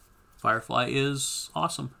 Firefly is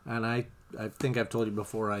awesome, and I think I've told you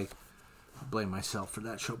before. I blame myself for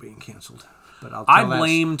that show being canceled, but I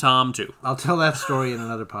blame Tom too. I'll tell that story in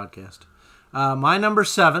another podcast. My number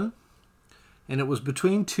 7. And it was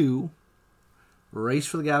between 2, Race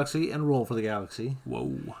for the Galaxy and Roll for the Galaxy.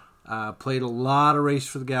 Whoa. Played a lot of Race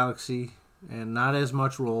for the Galaxy and not as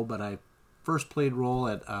much Roll, but I first played Roll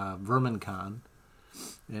at VerminCon.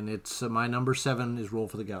 And it's my number 7 is Roll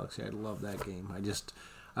for the Galaxy. I love that game.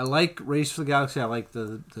 I like Race for the Galaxy. I like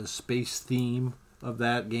the space theme of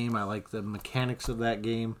that game. I like the mechanics of that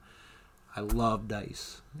game. I love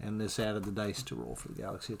dice. And this added the dice to Roll for the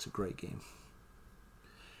Galaxy. It's a great game.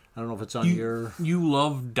 I don't know if it's on your... You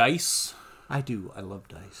love dice? I do. I love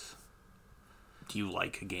dice. Do you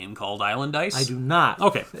like a game called Island Dice? I do not.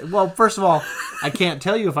 Okay. Well, first of all, I can't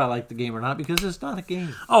tell you if I like the game or not because it's not a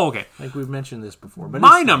game. Oh, okay. Like we've mentioned this before. But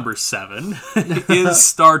my number 7 is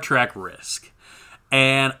Star Trek Risk.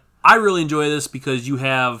 And I really enjoy this because you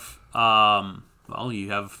have, you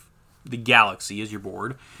have the galaxy as your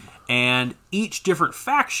board. And each different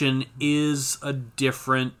faction is a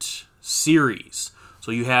different series. So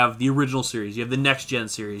you have the original series, you have the Next Gen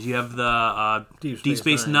series, you have the Deep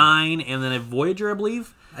Space Nine, and then a Voyager, I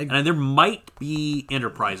believe. And there might be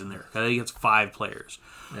Enterprise in there. I think it's 5 players.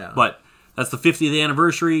 Yeah. But that's the 50th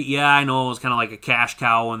anniversary. Yeah, I know it was kind of like a cash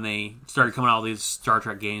cow when they started coming out with these Star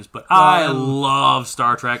Trek games. But I love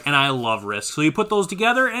Star Trek, and I love Risk. So you put those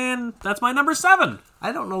together, and that's my number 7.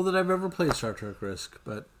 I don't know that I've ever played Star Trek Risk,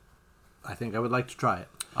 but I think I would like to try it.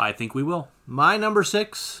 I think we will. My number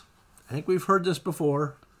 6... I think we've heard this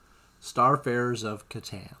before. Starfarers of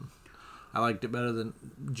Catan. I liked it better than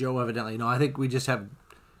Joe, evidently. No, I think we just have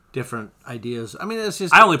different ideas. I mean, it's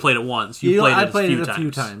just... I only played it once. I played it a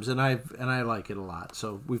few times, and I like it a lot.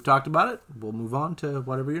 So we've talked about it. We'll move on to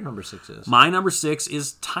whatever your number 6 is. My number 6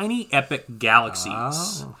 is Tiny Epic Galaxies.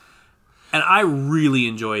 Oh. And I really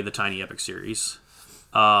enjoy the Tiny Epic series.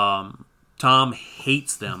 Tom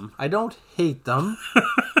hates them. I don't hate them.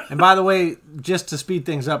 And by the way, just to speed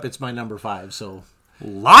things up, it's my number 5. So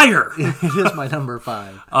liar. It is my number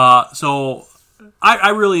 5. So I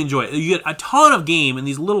really enjoy it. You get a ton of game in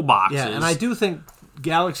these little boxes. Yeah, and I do think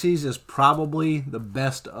Galaxies is probably the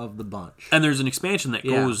best of the bunch. And there's an expansion that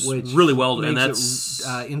goes which really well, and makes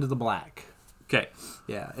that's it, Into the Black. Okay.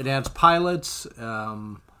 Yeah, it adds pilots.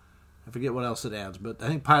 I forget what else it adds, but I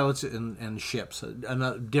think pilots and ships,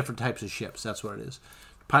 different types of ships. That's what it is.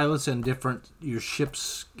 Pilots and your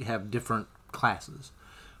ships have different classes.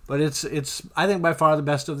 But it's I think by far the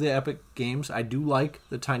best of the Epic games. I do like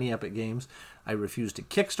the Tiny Epic games. I refuse to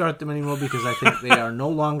kickstart them anymore because I think they are no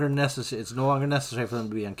longer necessary. It's no longer necessary for them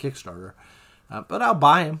to be on Kickstarter. But I'll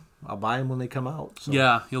buy them. I'll buy them when they come out. So.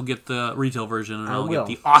 Yeah, you'll get the retail version, and I'll will.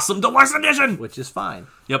 get the Awesome Deluxe Edition, which is fine.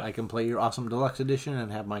 Yep, I can play your Awesome Deluxe Edition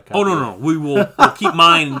and have my copy. Oh no, we'll keep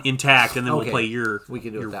mine intact, and then we'll play your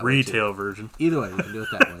retail version. Either way, we can do it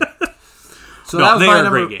that way. So no, that was they are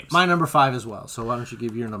great games. My number 5 as well. So why don't you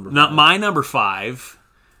give your number 5? Now, my number 5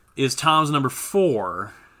 is Tom's number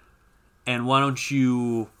 4. And why don't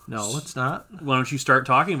you... No, it's not. Why don't you start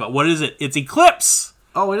talking about... What is it? It's Eclipse!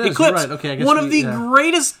 Oh, it is. Eclipse. You're right. Okay, I guess one of the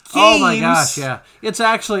greatest games... Oh, my gosh, yeah. It's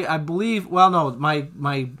actually, I believe... Well, no,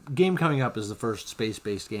 my game coming up is the first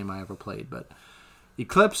space-based game I ever played. But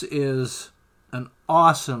Eclipse is an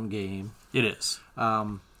awesome game. It is.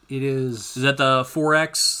 It is... Is that the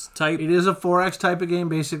 4X type? It is a 4X type of game.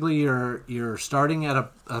 Basically, you're starting at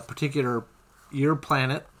a particular... your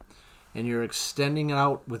planet... And you're extending it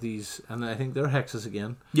out with these, and I think they're hexes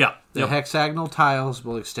again. Yeah. The hexagonal tiles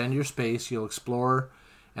will extend your space. You'll explore,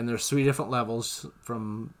 and there's 3 different levels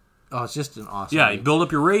from... Oh, it's just an awesome game. You build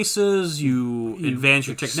up your races, you advance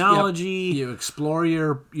your technology. You explore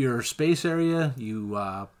your space area, you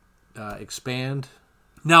expand.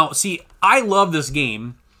 Now, see, I love this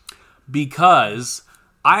game because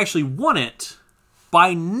I actually won it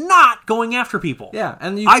by not going after people. Yeah,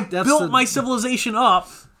 and I built my civilization up...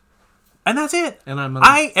 And that's it. And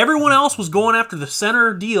everyone else was going after the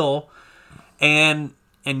center deal and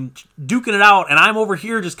duking it out, and I'm over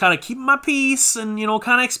here just kind of keeping my peace and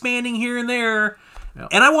kind of expanding here and there. Yep.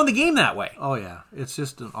 And I won the game that way. Oh yeah, it's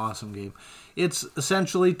just an awesome game. It's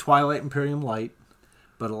essentially Twilight Imperium Light,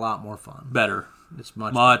 but a lot more fun. Better. It's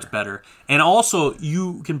much better. And also,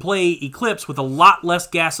 you can play Eclipse with a lot less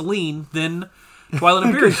gasoline than Twilight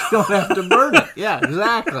Imperium. You don't have to burn it. Yeah,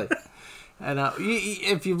 exactly. And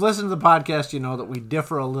if you've listened to the podcast, you know that we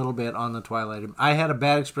differ a little bit on the Twilight. I had a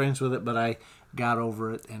bad experience with it, but I got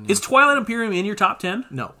over it. And is Twilight Imperium in your top 10?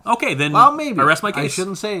 No. Okay, then. Well, maybe. I rest my case.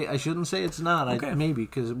 I shouldn't say it's not. Okay. Maybe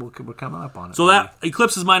because we're coming up on it. So that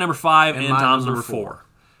Eclipse is my number 5 and Tom's number 4.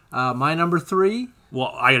 My number 3.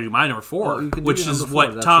 Well, I got to do my number 4, which is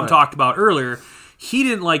what That's Tom right. talked about earlier. He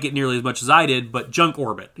didn't like it nearly as much as I did, but Junk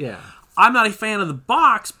Orbit. Yeah. I'm not a fan of the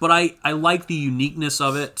box, but I like the uniqueness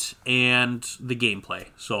of it and the gameplay.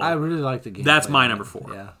 So I really like the gameplay. That's my number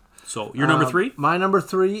 4. Yeah. So your number 3? My number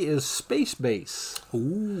 3 is Space Base.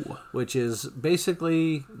 Ooh. Which is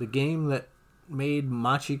basically the game that made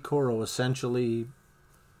Machi Koro essentially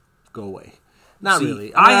go away. Not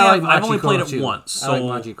really. I've only played it once. So... I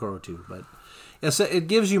like Machi Koro too, but it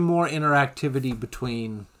gives you more interactivity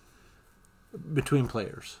between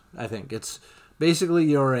players. I think it's basically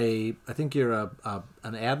you're an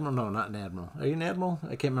admiral. No, not an admiral. Are you an admiral?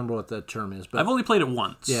 I can't remember what the term is. But I've only played it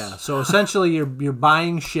once. Yeah. So essentially, you're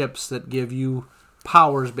buying ships that give you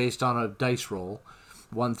powers based on a dice roll,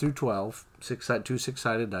 1 through 12, 2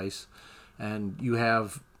 6-sided dice, and you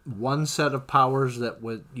have one set of powers that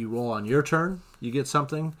when you roll on your turn, you get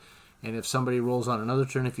something, and if somebody rolls on another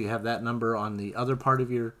turn, if you have that number on the other part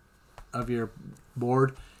of your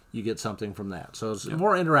board, you get something from that. So it's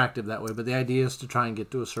more interactive that way, but the idea is to try and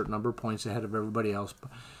get to a certain number of points ahead of everybody else.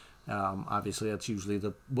 Obviously, that's usually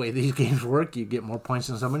the way these games work. You get more points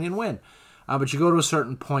than somebody and win. But you go to a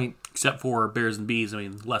certain point... Except for Bears and Bees,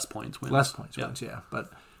 less points wins. Less points wins, yeah. But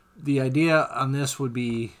the idea on this would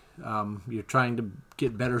be you're trying to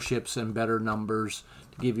get better ships and better numbers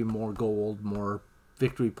to give you more gold, more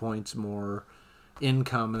victory points, more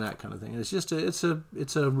income, and that kind of thing. It's just it's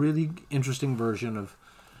a really interesting version of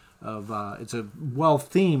it's a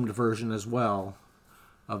well-themed version as well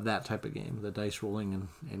of that type of game, the dice rolling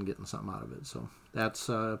and getting something out of it. So that's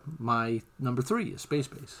my number 3 is Space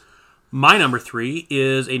Base. My number 3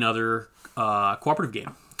 is another cooperative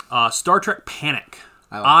game, Star Trek Panic.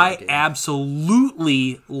 I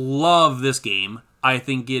absolutely love this game. I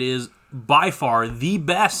think it is by far the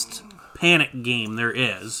best Panic game there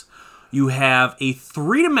is. You have a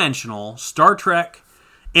 3-dimensional Star Trek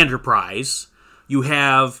Enterprise. You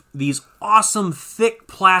have these awesome thick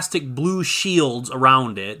plastic blue shields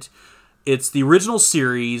around it. It's the original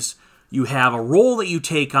series. You have a role that you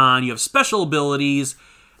take on. You have special abilities.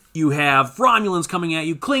 You have Romulans coming at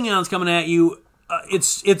you, Klingons coming at you.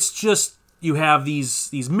 It's just you have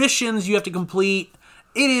these missions you have to complete,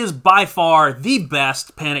 It is by far the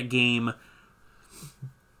best Panic game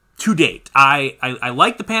to date. I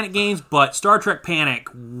like the Panic games, but Star Trek Panic,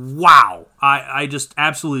 wow. I just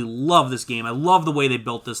absolutely love this game. I love the way they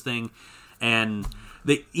built this thing. And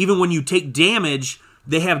even when you take damage,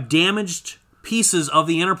 they have damaged pieces of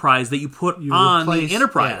the Enterprise that you put on the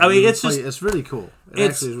Enterprise. Yeah, I mean, it's really cool.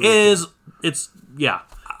 It's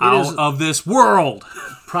out of this world.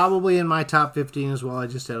 Probably in my top 15 as well. I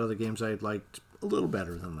just had other games I liked a little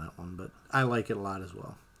better than that one, but I like it a lot as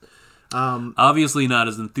well. Obviously not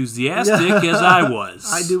as enthusiastic as I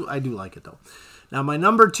was. I do like it though. Now my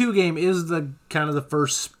number 2 game is the kind of the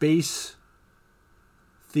first space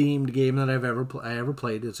themed game that I ever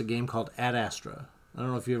played. It's a game called Ad Astra. I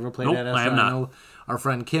don't know if you ever played Ad Astra. I have not. I know our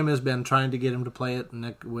friend Kim has been trying to get him to play it,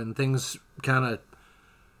 and when things kind of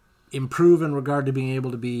improve in regard to being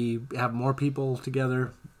able to have more people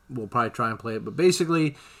together, we'll probably try and play it. But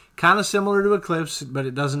basically, kind of similar to Eclipse, but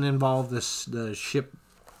it doesn't involve the ship.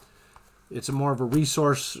 It's more of a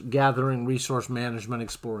resource gathering, resource management,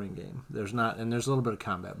 exploring game. There's a little bit of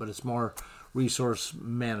combat, but it's more resource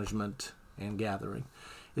management and gathering.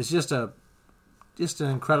 It's just an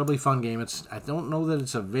incredibly fun game. I don't know that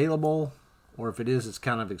it's available, or if it is, it's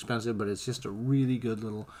kind of expensive, but it's just a really good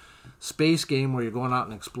little space game where you're going out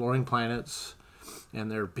and exploring planets, and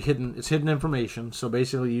it's hidden information. So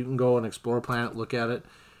basically, you can go and explore a planet, look at it,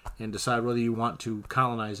 and decide whether you want to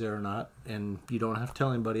colonize there or not. And you don't have to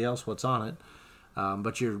tell anybody else what's on it.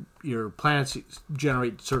 But your planets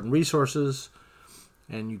generate certain resources,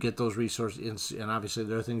 and you get those resources, and obviously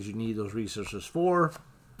there are things you need those resources for.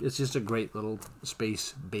 It's just a great little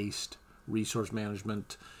space-based resource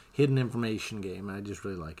management, hidden information game. I just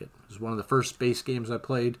really like it. It was one of the first space games I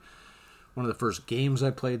played. One of the first games I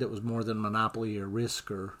played that was more than Monopoly or Risk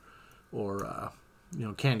or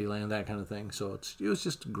Candyland, that kind of thing. So it was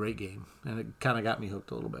just a great game, and it kind of got me hooked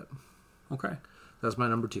a little bit. Okay. That's my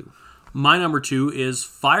number 2. My number 2 is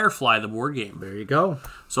Firefly, the board game. There you go.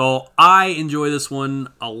 So I enjoy this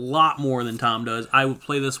one a lot more than Tom does. I would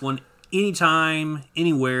play this one anytime,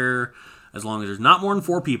 anywhere, as long as there's not more than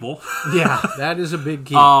 4 people. Yeah, that is a big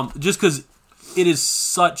key. Just because it is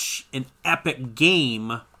such an epic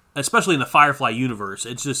game, especially in the Firefly universe.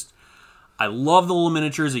 It's just, I love the little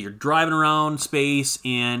miniatures that you're driving around space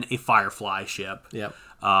in a Firefly ship. Yep.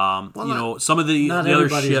 Some of the other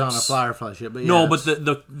everybody's ships on a Firefly ship, but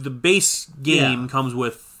the base game comes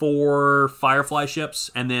with 4 Firefly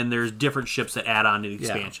ships, and then there's different ships that add on to the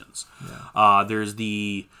expansions. Yeah. There's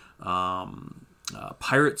the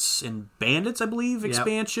Pirates and Bandits, I believe,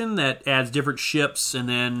 expansion that adds different ships, and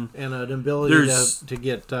then an ability to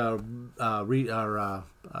get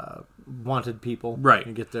wanted people, right?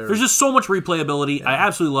 And get their... There's just so much replayability. Yeah. I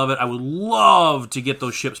absolutely love it. I would love to get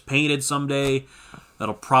those ships painted someday.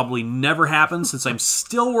 That'll probably never happen since I'm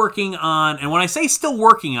still working on... And when I say still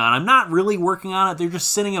working on, I'm not really working on it. They're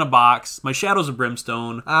just sitting in a box. My Shadows of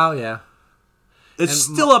Brimstone. Oh, yeah. It's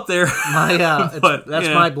still up there. That's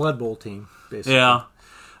my Blood Bowl team, basically. Yeah.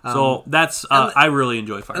 So that's... I really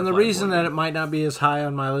enjoy Firefly. And the reason that it might not be as high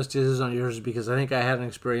on my list as on yours is because I think I had an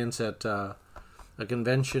experience at a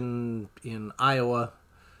convention in Iowa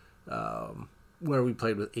where we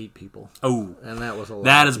played with 8 people. Oh. And that was a lot.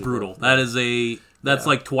 That is brutal. That's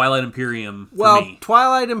like Twilight Imperium for me.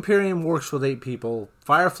 Twilight Imperium works with 8 people.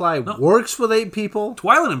 Firefly works with 8 people.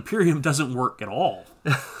 Twilight Imperium doesn't work at all.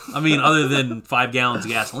 I mean, other than 5 gallons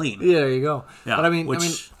of gasoline. Yeah, there you go. Yeah, but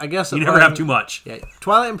I guess you never have too much. Yeah,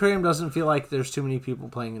 Twilight Imperium doesn't feel like there's too many people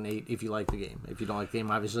playing an 8 if you like the game. If you don't like the game,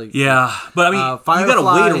 obviously. Yeah, but I mean, you got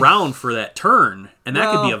to wait around for that turn, and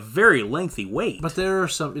that could be a very lengthy wait. But there are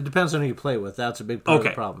some. It depends on who you play with. That's a big part of the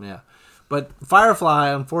problem. Yeah, but Firefly,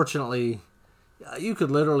 unfortunately, you could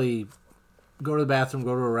literally go to the bathroom,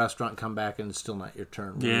 go to a restaurant, come back, and it's still not your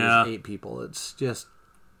turn. Yeah, there's 8 people. It's just.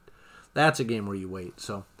 That's a game where you wait.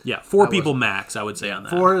 So 4 people max, I would say on that.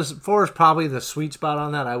 4 is probably the sweet spot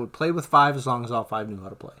on that. I would play with 5 as long as all 5 knew how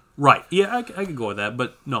to play. Right. Yeah, I could go with that,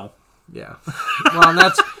 but no. Yeah. Well, and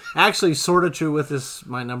that's actually sort of true with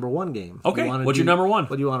my number 1 game. Okay. What's your number 1?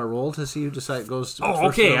 What do you want to roll to see who goes to? Oh,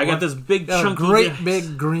 okay. I got this big chunky great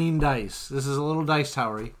big green dice. This is a little dice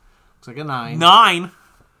towery. Looks like a 9. 9.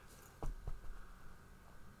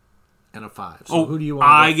 And a 5. So who do you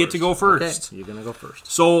want? I get to go first. Okay, you're gonna go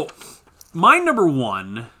first. So my number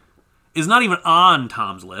 1 is not even on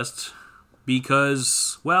Tom's list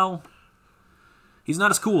because, well, he's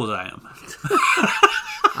not as cool as I am.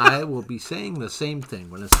 I will be saying the same thing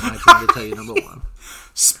when it's my turn to tell you number 1.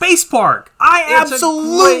 Space Park. I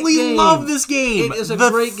absolutely love this game. It is a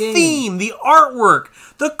great game. The theme, the artwork,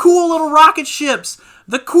 the cool little rocket ships,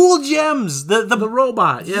 The cool gems. The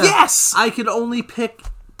robot. Yeah. Yes. I could only pick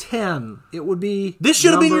 10. It would be. This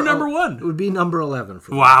should have been your number 1. It would be number 11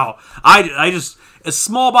 for me. Wow. I just a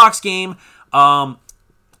small box game.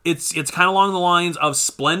 It's kind of along the lines of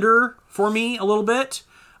Splendor for me a little bit.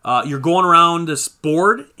 You're going around this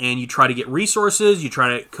board and you try to get resources. You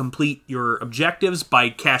try to complete your objectives by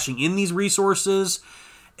cashing in these resources.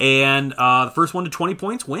 And the first one to 20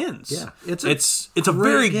 points wins. Yeah, it's a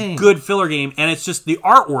very good filler game, and it's just the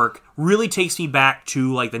artwork really takes me back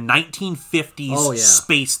to like the 1950s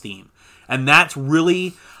space theme, and that's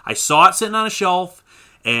really I saw it sitting on a shelf,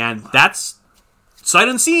 and that's sight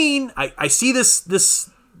unseen. I see this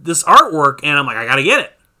artwork, and I'm like, I gotta get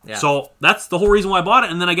it. Yeah. So that's the whole reason why I bought it,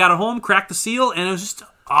 and then I got it home, cracked the seal, and it was just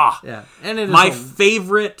and it is my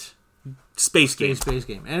favorite. Space game,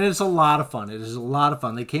 and it's a lot of fun. It is a lot of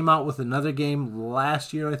fun. They came out with another game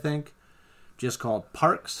last year, I think, just called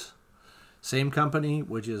Parks. Same company,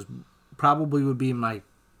 which is probably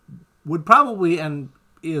and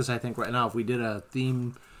is I think right now if we did a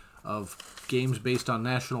theme of games based on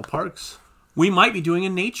national parks, we might be doing a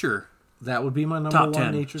nature. That would be my number top 1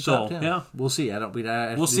 10. nature so, top 10. Yeah, we'll see.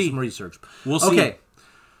 We'll see some research. We'll see. Okay,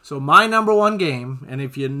 so my number 1 game, and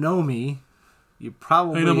if you know me. You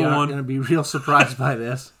probably aren't going to be real surprised by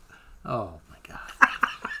this. Oh, my God.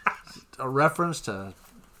 A reference to...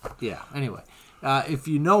 Yeah, anyway. If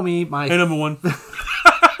you know me, number 1.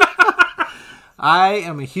 I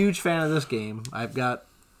am a huge fan of this game. I've got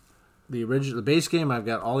the base game. I've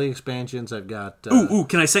got all the expansions. I've got... Ooh,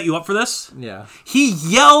 can I set you up for this? Yeah. He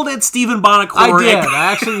yelled at Stephen Buonocore. I did.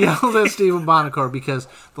 I actually yelled at Stephen Buonocore because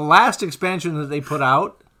the last expansion that they put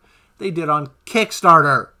out, they did on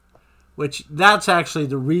Kickstarter. Which, that's actually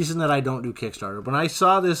the reason that I don't do Kickstarter. When I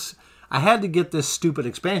saw this, I had to get this stupid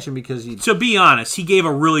expansion because To be honest, he gave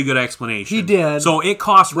a really good explanation. He did. So it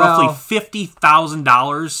cost roughly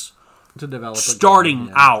 $50,000 to develop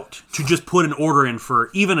starting out to just put an order in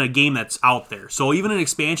for even a game that's out there. So even an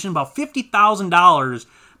expansion, about $50,000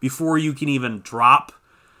 before you can even drop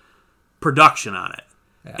production on it.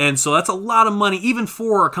 Yeah. And so that's a lot of money, even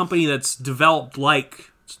for a company that's developed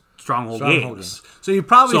like Stronghold Games. So you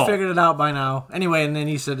probably figured it out by now. Anyway, and then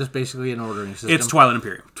he said it's basically an ordering system. It's Twilight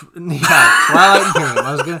Imperium. Yeah, Twilight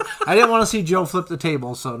Imperium. I didn't want to see Joe flip the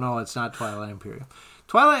table, so no, it's not Twilight Imperium.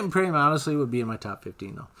 Twilight Imperium, honestly, would be in my top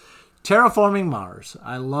 15, though. Terraforming Mars.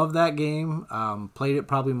 I love that game. Played it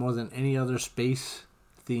probably more than any other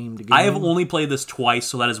space-themed game. I have only played this twice,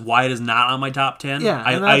 so that is why it is not on my top 10. Yeah,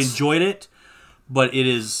 I enjoyed it, but it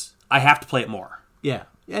is... I have to play it more. Yeah,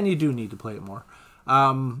 and you do need to play it more.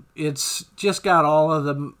 It's just got all of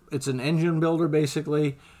them. It's an engine builder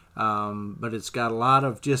basically, but it's got a lot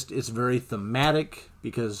of it's very thematic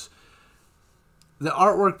because the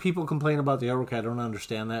artwork, people complain about the artwork. I don't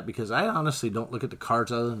understand that because I honestly don't look at the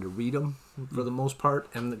cards other than to read them for the most part,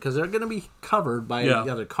 and because they're going to be covered by the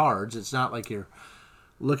other cards. It's not like you're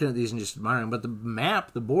looking at these and just admiring. But the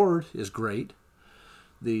map, the board is great.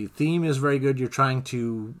 The theme is very good. You're trying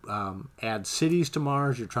to add cities to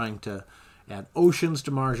Mars. You're trying to add oceans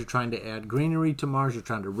to Mars. You're trying to add greenery to Mars. You're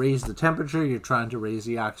trying to raise the temperature. You're trying to raise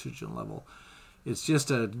the oxygen level. It's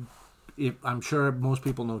just I'm sure most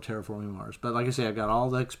people know Terraforming Mars. But like I say, I got all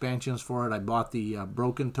the expansions for it. I bought the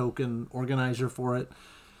Broken Token organizer for it.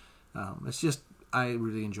 It's just, I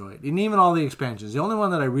really enjoy it. And even all the expansions. The only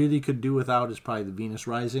one that I really could do without is probably the Venus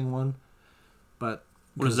Rising one. But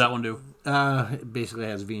what does that one do? It basically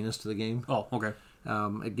adds Venus to the game. Oh, okay.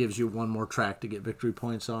 It gives you one more track to get victory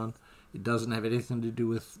points on. It doesn't have anything to do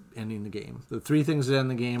with ending the game. The 3 things that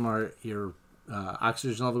end the game are your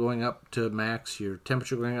oxygen level going up to max, your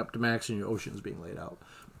temperature going up to max, and your oceans being laid out.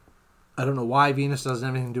 I don't know why Venus doesn't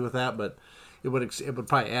have anything to do with that, but it would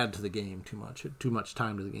probably add to the game too much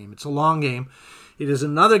time to the game. It's a long game. It is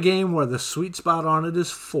another game where the sweet spot on it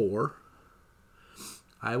is 4.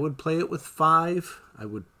 I would play it with 5. I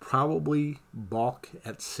would probably balk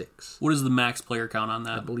at 6. What is the max player count on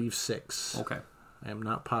that? I believe 6. Okay. I am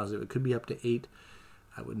not positive. It could be up to 8.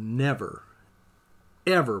 I would never,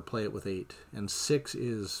 ever play it with 8. And 6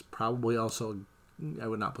 is probably also... I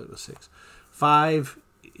would not play it with 6. 5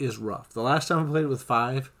 is rough. The last time I played it with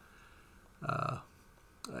 5,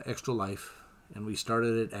 Extra Life, and we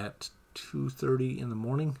started it at 2:30 in the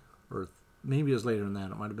morning, or maybe it was later than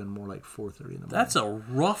that. It might have been more like 4:30 in the morning. That's a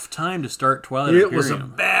rough time to start Twilight Imperium. It was a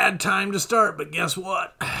bad time to start, but guess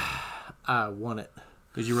what? I won it.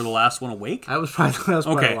 Because you were the last one awake? I was probably the last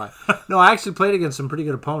one awake. No, I actually played against some pretty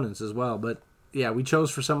good opponents as well. But yeah, we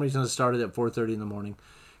chose for some reason to start it at 4:30 in the morning.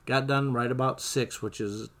 Got done right about 6, which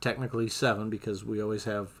is technically 7 because we always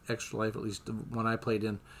have Extra Life, at least when I played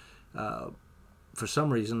in. For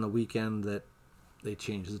some reason, the weekend that they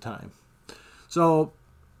change the time. So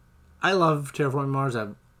I love Terraforming Mars.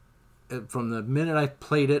 From the minute I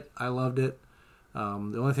played it, I loved it. The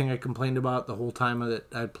only thing I complained about the whole time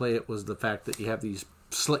that I played it was the fact that you have these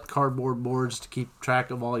slick cardboard boards to keep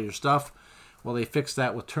track of all your stuff. Well, they fixed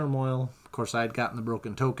that with Turmoil. Of course, I had gotten the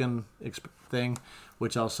Broken Token thing,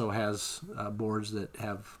 which also has boards that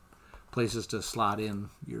have places to slot in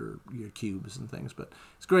your cubes and things. But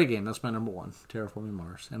it's a great game. That's my number one, Terraforming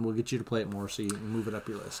Mars. And we'll get you to play it more so you can move it up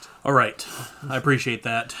your list. All right. I appreciate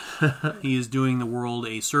that. He is doing the world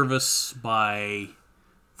a service by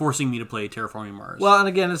forcing me to play Terraforming Mars. Well, and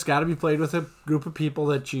again, it's got to be played with a group of people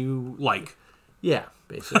that you like. Yeah,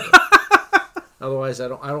 basically. Otherwise, I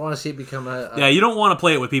don't want to see it become a... Yeah, you don't want to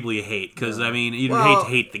play it with people you hate, because, I mean, you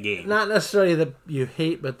hate the game. Not necessarily that you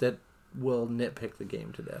hate, but that will nitpick the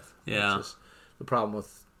game to death. Yeah. That's just the problem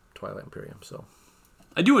with Twilight Imperium, so...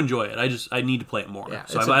 I do enjoy it. I need to play it more. Yeah,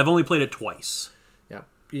 so I've only played it twice. Yeah,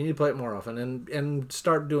 you need to play it more often and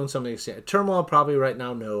start doing something. Turmoil probably right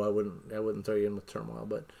now, no, I wouldn't throw you in with Turmoil,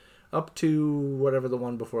 but up to whatever the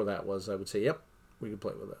one before that was, I would say, yep, we can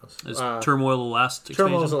play with those. Is Turmoil the last expansion?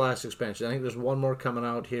 Turmoil is the last expansion. I think there's one more coming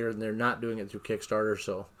out here, and they're not doing it through Kickstarter,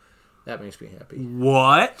 so that makes me happy.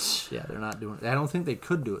 What? Yeah, they're not doing it. I don't think they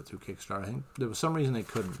could do it through Kickstarter. I think there was some reason they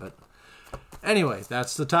couldn't, but anyway,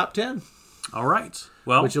 that's the top 10. All right.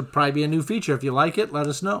 Well, which will probably be a new feature. If you like it, let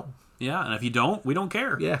us know. Yeah, and if you don't, we don't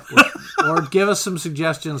care. Yeah. Or give us some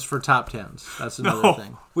suggestions for top 10s. That's another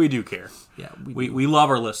thing. We do care. Yeah, we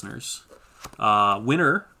love our listeners.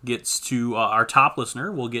 Winner gets to, our top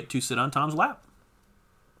listener will get to sit on Tom's lap.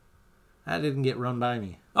 That didn't get run by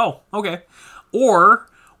me. Oh, okay. Or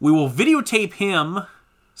we will videotape him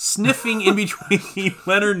sniffing in between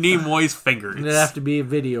Leonard Nimoy's fingers. It'd have to be a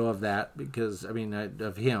video of that, because, of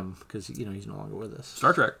him, because, he's no longer with us.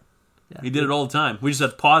 Star Trek. Yeah. He did it all the time. We just have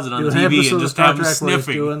to pause it on the TV and just have him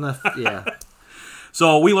sniffing. Yeah.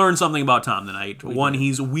 So we learned something about Tom tonight. One,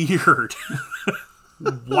 he's weird.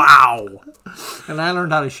 Wow. And I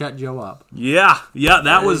learned how to shut Joe up. Yeah,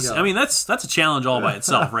 that was, that's a challenge all by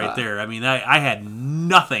itself right there. I had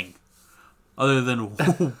nothing other than,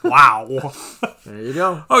 wow. There you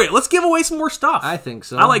go. Okay, let's give away some more stuff. I think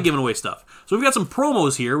so. I like giving away stuff. So we've got some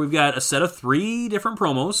promos here. We've got a set of 3 different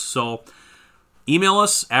promos. So email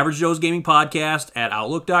us,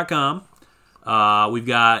 averagejoesgamingpodcast@outlook.com. We've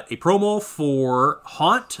got a promo for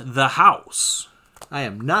Haunt the House. I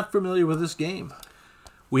am not familiar with this game.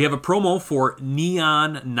 We have a promo for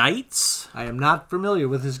Neon Knights. I am not familiar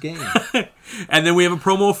with this game. And then we have a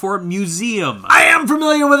promo for Museum. I am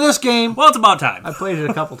familiar with this game. Well, it's about time. I played it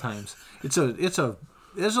a couple times. There's a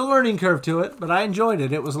learning curve to it, but I enjoyed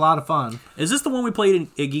it. It was a lot of fun. Is this the one we played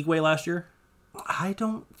at Geekway last year? I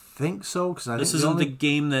don't think so, because this isn't the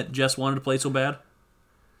game that Jess wanted to play so bad.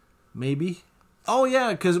 Maybe. Oh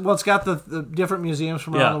yeah, because it's got the different museums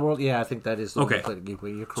from around the world. Yeah, I think that is the one we played at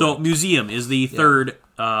Geekway. You're correct. So Museum is the third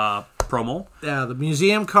promo. Yeah, the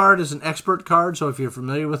Museum card is an expert card. So if you're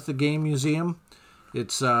familiar with the game Museum,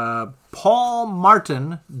 it's Paul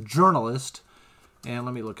Martin, journalist. And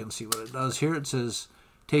let me look and see what it does here. It says,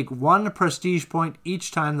 take 1 prestige point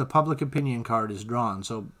each time the public opinion card is drawn.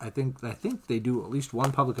 So I think they do at least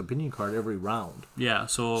 1 public opinion card every round. Yeah,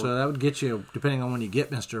 so that would get you, depending on when you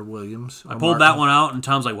get Mr. Williams. I pulled that one out, and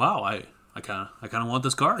Tom's like, "Wow, I kind of want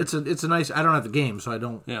this card." It's a nice. I don't have the game, so I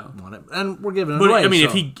don't want it. And we're giving it but away. I mean,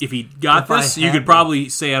 if he got this, you could probably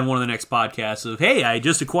say on one of the next podcasts of, "Hey, I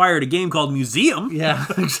just acquired a game called Museum." Yeah,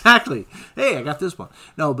 exactly. Hey, I got this one.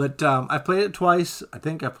 No, but I played it twice. I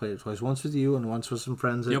think I played it twice. Once with you and once with some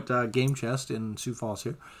friends at Game Chest in Sioux Falls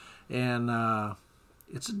here. And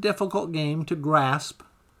it's a difficult game to grasp,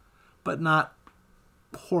 but not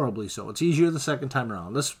horribly so. It's easier the second time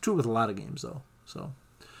around. That's true with a lot of games, though. So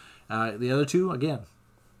the other two, again,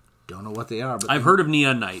 don't know what they are. But I've heard of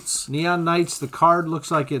Neon Knights. Neon Knights, the card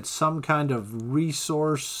looks like it's some kind of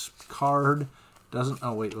resource card. Doesn't.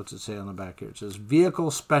 Oh, wait, what's it say on the back here? It says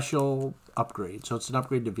Vehicle Special Upgrade. So it's an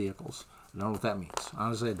upgrade to vehicles. I don't know what that means.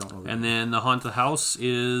 Honestly, I don't know. And then the Haunt the House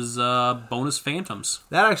is bonus Phantoms.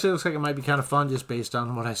 That actually looks like it might be kind of fun just based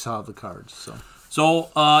on what I saw of the cards. So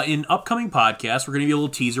in upcoming podcasts, we're going to give you a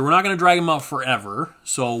little teaser. We're not going to drag them out forever,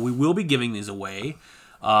 so we will be giving these away.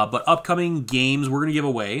 But upcoming games we're going to give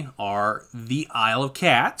away are The Isle of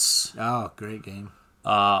Cats. Oh, great game.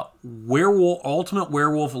 Ultimate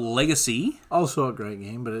Werewolf Legacy. Also a great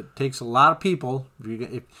game, but it takes a lot of people.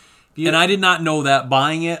 And I did not know that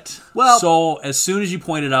buying it. Well, so as soon as you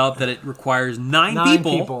pointed out that it requires 9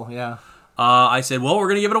 people, yeah. I said, well, we're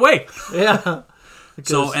going to give it away. Yeah.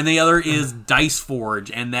 So, and the other is Dice Forge,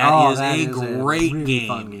 and that is a great really game.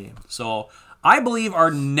 Fun game. So I believe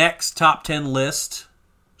our next top 10 list,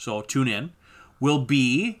 so tune in, will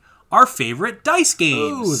be our favorite dice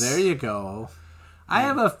games. Ooh, there you go. I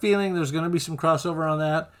have a feeling there's going to be some crossover on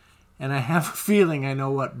that, and I have a feeling I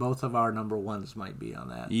know what both of our number ones might be on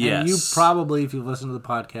that. Yes. And you probably, if you've listened to the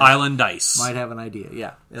podcast, Island Dice. might have an idea.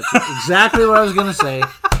 Yeah, that's exactly what I was going to say.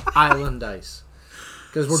 Island Dice.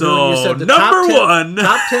 Because we're doing, you said the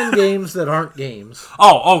top 10 games that aren't games.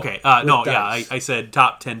 Oh, okay. No, dice. I said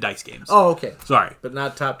top 10 dice games. Oh, okay. Sorry. But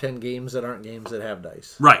not top 10 games that aren't games that have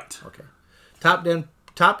dice. Right. Okay. Top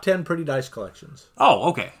 10 pretty dice collections. Oh,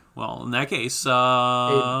 okay. Well, in that case...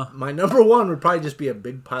 my number one would probably just be a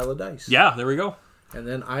big pile of dice. Yeah, there we go. And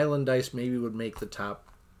then Island Dice maybe would make the top...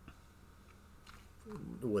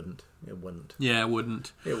 It wouldn't. Yeah, it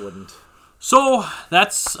wouldn't. It wouldn't. So,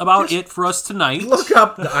 that's about it for us tonight. Look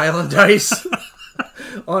up the Island Dice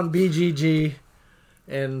on BGG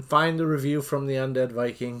and find the review from the Undead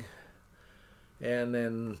Viking. And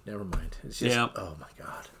then, never mind. It's just, oh my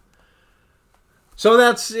God. So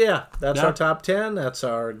that's our top 10. That's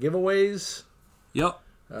our giveaways. Yep.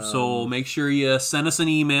 So make sure you send us an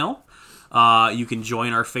email. You can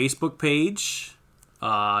join our Facebook page.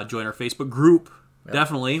 Join our Facebook group. Yep.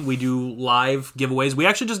 Definitely. We do live giveaways. We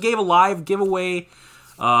actually just gave a live giveaway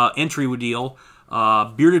entry deal.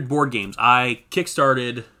 Bearded Board Games. I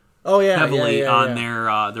kickstarted heavily on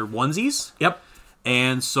their onesies. Yep.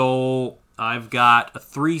 And so I've got a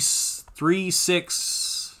 3,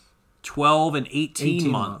 6, 12, and 18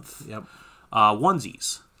 month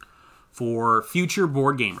onesies for future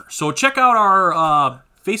board gamers. So check out our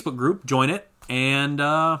Facebook group, join it, and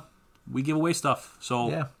we give away stuff.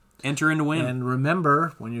 So enter in to win. And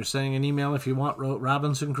remember, when you're sending an email, if you want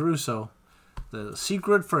Robinson Crusoe, the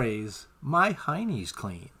secret phrase, my hiney's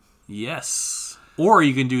clean. Yes. Or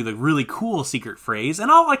you can do the really cool secret phrase,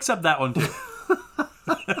 and I'll accept that one too.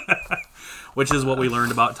 Which is what we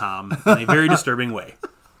learned about Tom in a very disturbing way.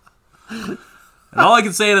 And all I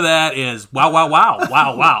can say to that is, wow, wow, wow,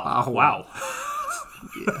 wow, wow, wow.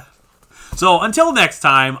 Yeah. So until next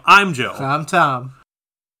time, I'm Joe. I'm Tom.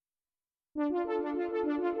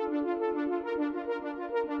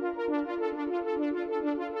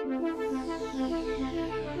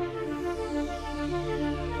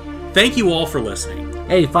 Thank you all for listening.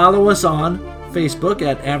 Hey, follow us on Facebook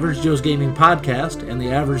at Average Joe's Gaming Podcast and the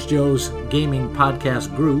Average Joe's Gaming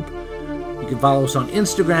Podcast group. You can follow us on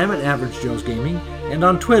Instagram at Average Joe's Gaming and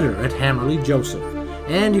on Twitter at Hammerly Joseph.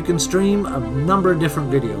 And you can stream a number of different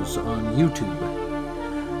videos on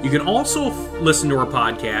YouTube. You can also listen to our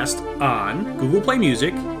podcast on Google Play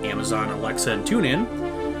Music, Amazon Alexa and TuneIn,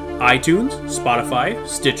 iTunes, Spotify,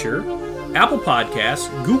 Stitcher, Apple Podcasts,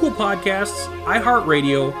 Google Podcasts,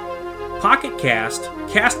 iHeartRadio, Pocket Cast,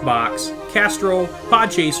 Castbox, Castro,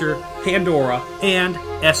 Podchaser, Pandora, and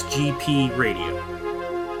SGP Radio.